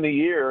them beginning the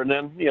year, and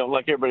then,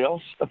 like everybody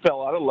else, I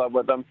fell out of love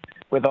with them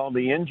with all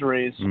the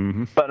injuries.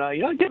 Mm-hmm. But, I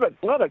give a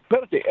lot of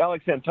credit to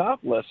Alex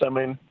Anthopoulos. I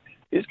mean,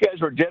 these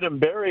guys were dead and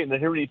buried, and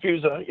they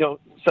refused to,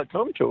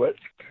 succumb to it.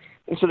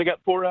 And so they got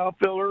 4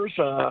 outfielders,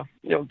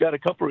 got a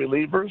couple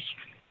relievers.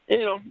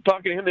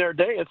 Talking to him the other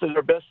day,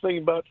 their best thing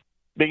about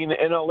being the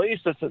NL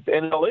East is it's the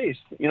NL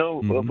East.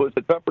 With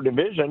the tougher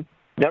division,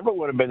 never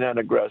would have been that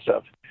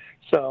aggressive.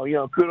 So,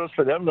 kudos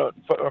for them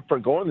for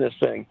going this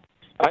thing.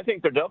 I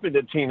think they're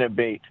definitely the team to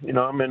beat.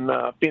 I'm in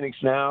Phoenix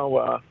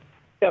now.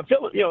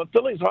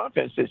 Philly's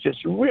offense has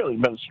just really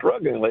been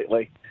struggling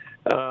lately.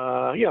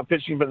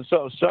 Pitching's been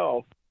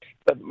so-so.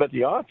 But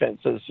the offense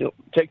is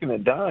taking a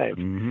dive.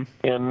 Mm-hmm.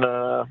 And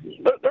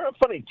they're a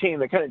funny team.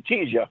 They kind of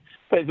tease you.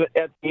 But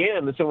at the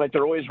end, it seems like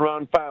they're always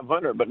around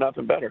 500, but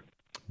nothing better.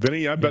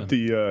 Vinny, I bet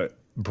the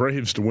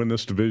Braves to win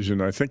this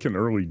division, I think in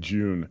early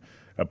June,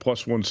 at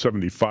plus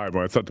 175.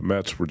 When I thought the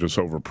Mets were just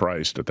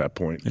overpriced at that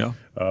point. Yeah.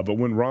 But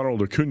when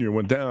Ronald Acuna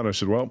went down, I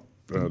said, well,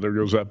 there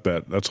goes that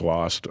bet. That's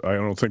lost. I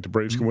don't think the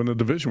Braves can win the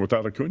division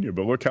without Acuna,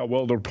 but look how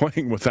well they're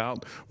playing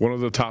without one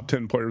of the top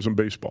 10 players in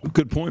baseball.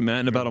 Good point,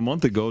 Matt. And about a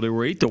month ago, they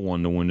were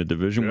 8-1 to win the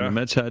division. When the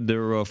Mets had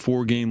their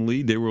 4-game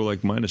lead, they were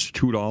like minus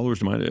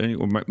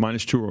 $2,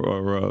 minus $2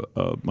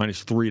 or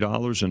minus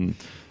 $3, and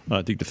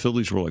I think the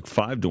Phillies were like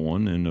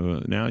 5-1,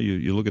 and now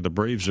you look at the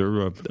Braves;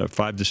 they're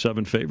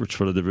 5-7 favorites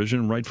for the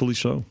division, rightfully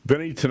so.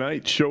 Vinny,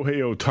 tonight Shohei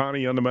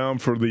Ohtani on the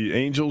mound for the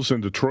Angels in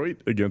Detroit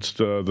against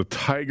the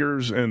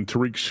Tigers and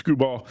Tariq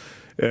Skubal,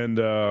 and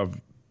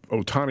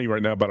Ohtani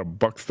right now about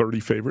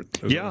 $1.30 favorite.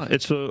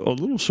 It's a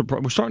little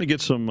surprise. We're starting to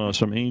get some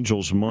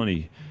Angels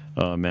money.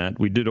 Matt,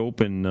 we did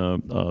open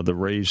the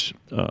Rays.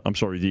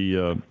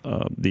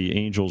 The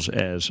Angels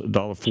as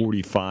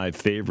 $1.45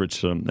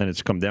 favorites, and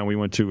it's come down. We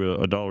went to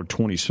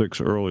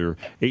 $1.26 earlier.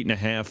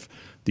 8.5.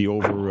 The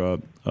over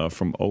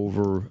from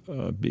over.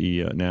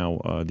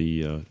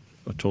 The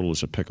total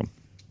is a pick'em.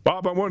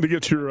 Bob, I wanted to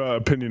get your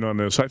opinion on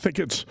this. I think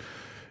it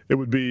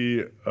would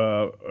be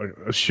a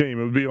shame.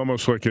 It would be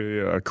almost like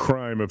a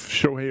crime if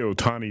Shohei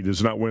Ohtani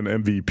does not win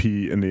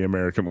MVP in the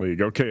American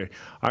League. Okay,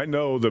 I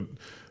know that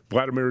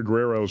Vladimir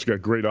Guerrero's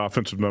got great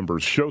offensive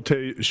numbers.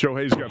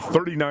 Shohei's got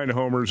 39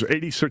 homers,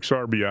 86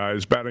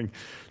 RBIs, batting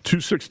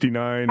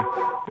 .269,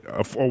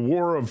 a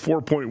WAR of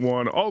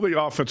 4.1. All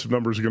the offensive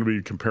numbers are going to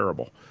be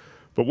comparable.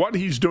 But what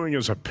he's doing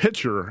as a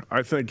pitcher,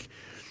 I think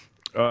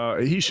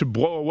he should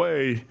blow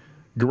away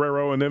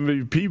Guerrero in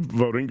MVP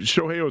voting.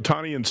 Shohei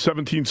Ohtani in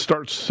 17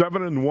 starts,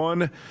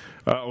 7-1,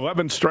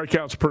 11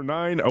 strikeouts per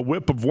 9, a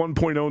whip of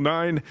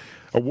 1.09,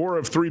 a WAR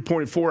of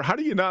 3.4. How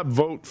do you not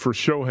vote for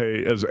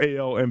Shohei as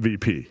AL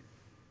MVP?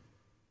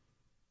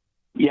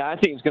 Yeah, I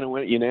think he's going to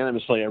win it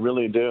unanimously. I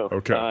really do.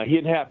 Okay.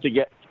 He'd have to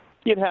get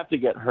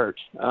hurt.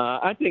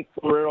 I think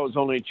Guerrero's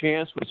only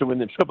chance was to win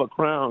the Triple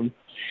Crown,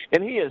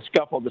 and he has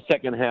scuffled the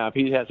second half.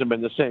 He hasn't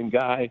been the same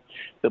guy.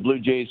 The Blue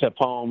Jays have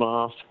palmed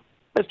off.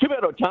 It's too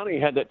bad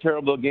Ohtani had that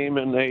terrible game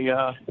in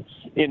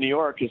New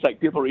York. It's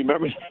like people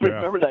remember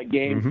that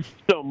game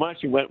so much.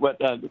 He went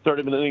the third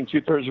of an inning,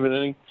 2/3 of an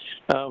inning,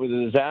 was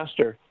a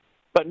disaster.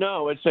 But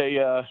no, it's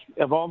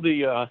of all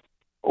the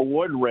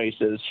award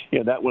races,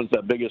 that was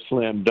the biggest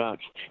slam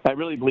dunk. I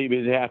really believe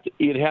he'd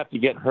have to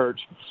get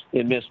hurt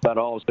and miss about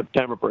all of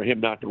September for him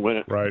not to win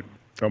it. Right.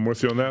 I'm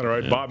with you on that. All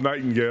right, yeah. Bob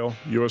Nightingale,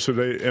 USA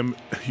Today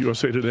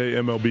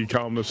MLB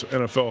columnist,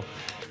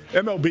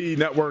 MLB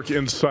Network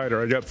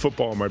insider. I got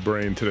football in my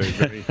brain today,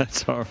 Vinny.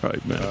 That's all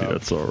right, man.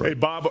 That's all right. Hey,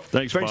 Bob,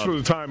 thanks Bob. For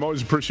the time.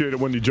 Always appreciate it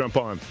when you jump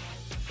on.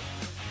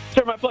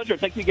 Sure, my pleasure.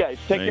 Thank you, guys.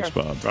 Thanks,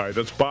 care. Bob. All right,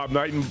 that's Bob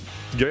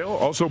Nightingale.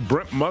 Also,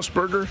 Brent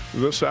Musburger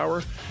this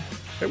hour.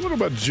 Hey, what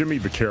about Jimmy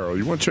Vaccaro?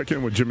 You want to check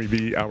in with Jimmy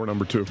V, hour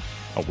number 2?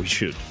 Oh, we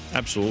should.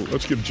 Absolutely.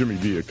 Let's give Jimmy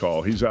V a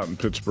call. He's out in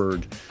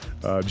Pittsburgh.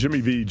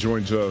 Jimmy V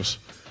joins us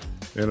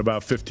in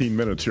about 15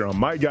 minutes here on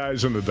My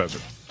Guys in the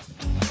Desert.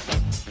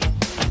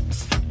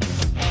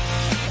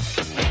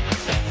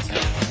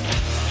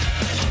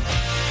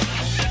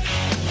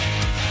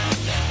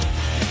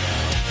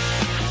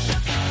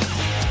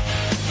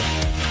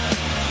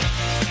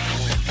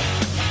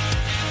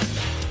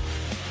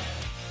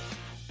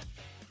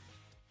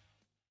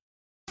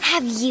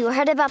 Have you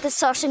heard about the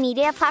social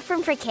media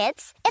platform for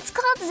kids? It's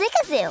called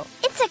Zigazoo.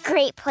 It's a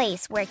great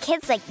place where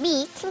kids like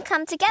me can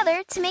come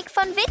together to make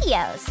fun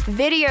videos.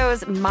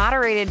 Videos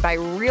moderated by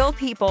real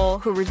people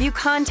who review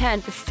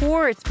content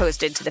before it's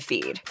posted to the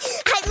feed.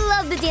 I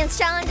love the dance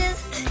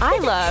challenges. I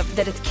love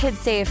that it's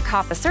KidSafe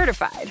COPPA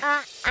certified.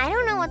 I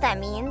don't know what that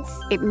means.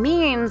 It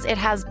means it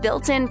has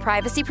built-in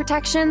privacy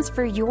protections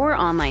for your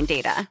online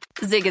data.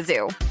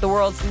 Zigazoo, the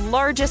world's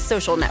largest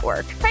social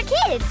network. For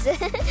kids.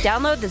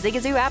 Download the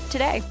Zigazoo app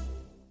today.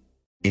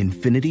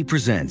 Infiniti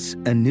presents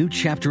a new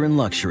chapter in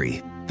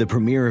luxury, the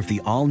premiere of the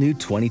all-new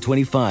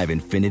 2025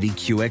 Infiniti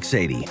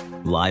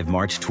QX80, live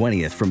March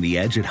 20th from the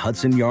Edge at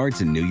Hudson Yards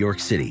in New York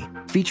City,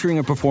 featuring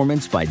a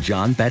performance by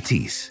John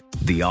Batiste.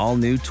 The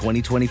all-new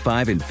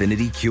 2025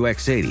 Infiniti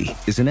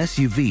QX80 is an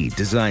SUV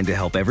designed to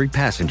help every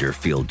passenger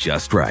feel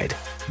just right.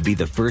 Be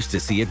the first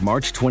to see it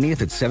March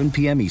 20th at 7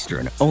 p.m.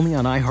 Eastern, only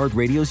on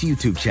iHeartRadio's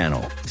YouTube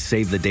channel.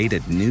 Save the date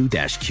at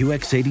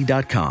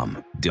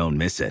new-QX80.com. Don't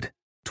miss it.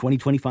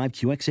 2025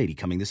 QX80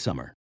 coming this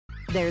summer.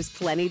 There's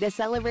plenty to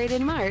celebrate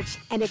in March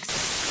and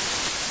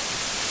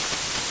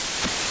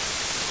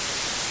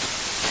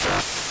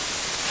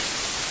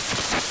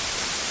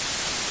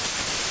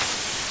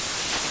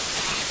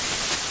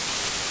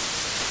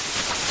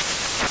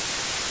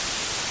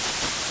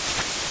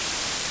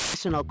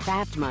National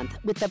Craft Month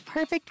with the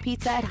perfect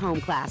pizza at home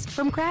class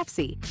from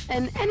Craftsy.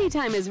 And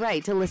anytime is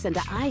right to listen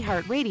to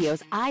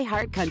iHeartRadio's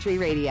iHeart Country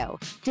Radio.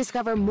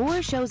 Discover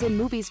more shows and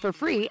movies for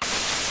free.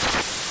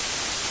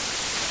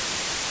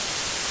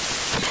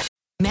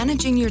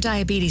 Managing your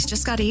diabetes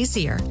just got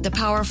easier. The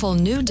powerful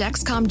new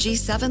Dexcom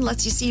G7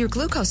 lets you see your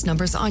glucose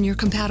numbers on your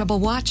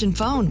compatible watch and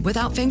phone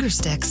without finger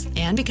sticks.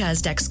 And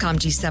because Dexcom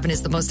G7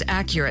 is the most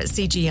accurate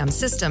CGM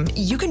system,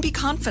 you can be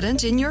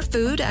confident in your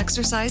food,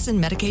 exercise, and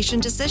medication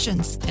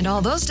decisions. And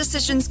all those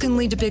decisions can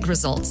lead to big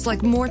results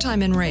like more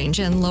time in range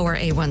and lower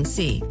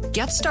A1C.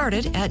 Get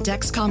started at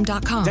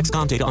Dexcom.com.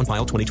 Dexcom data on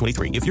file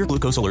 2023. If your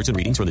glucose alerts and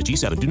readings from the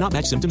G7 do not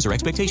match symptoms or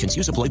expectations,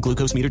 use a blood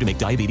glucose meter to make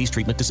diabetes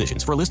treatment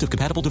decisions. For a list of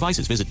compatible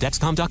devices, visit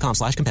Dexcom.com/compatibility.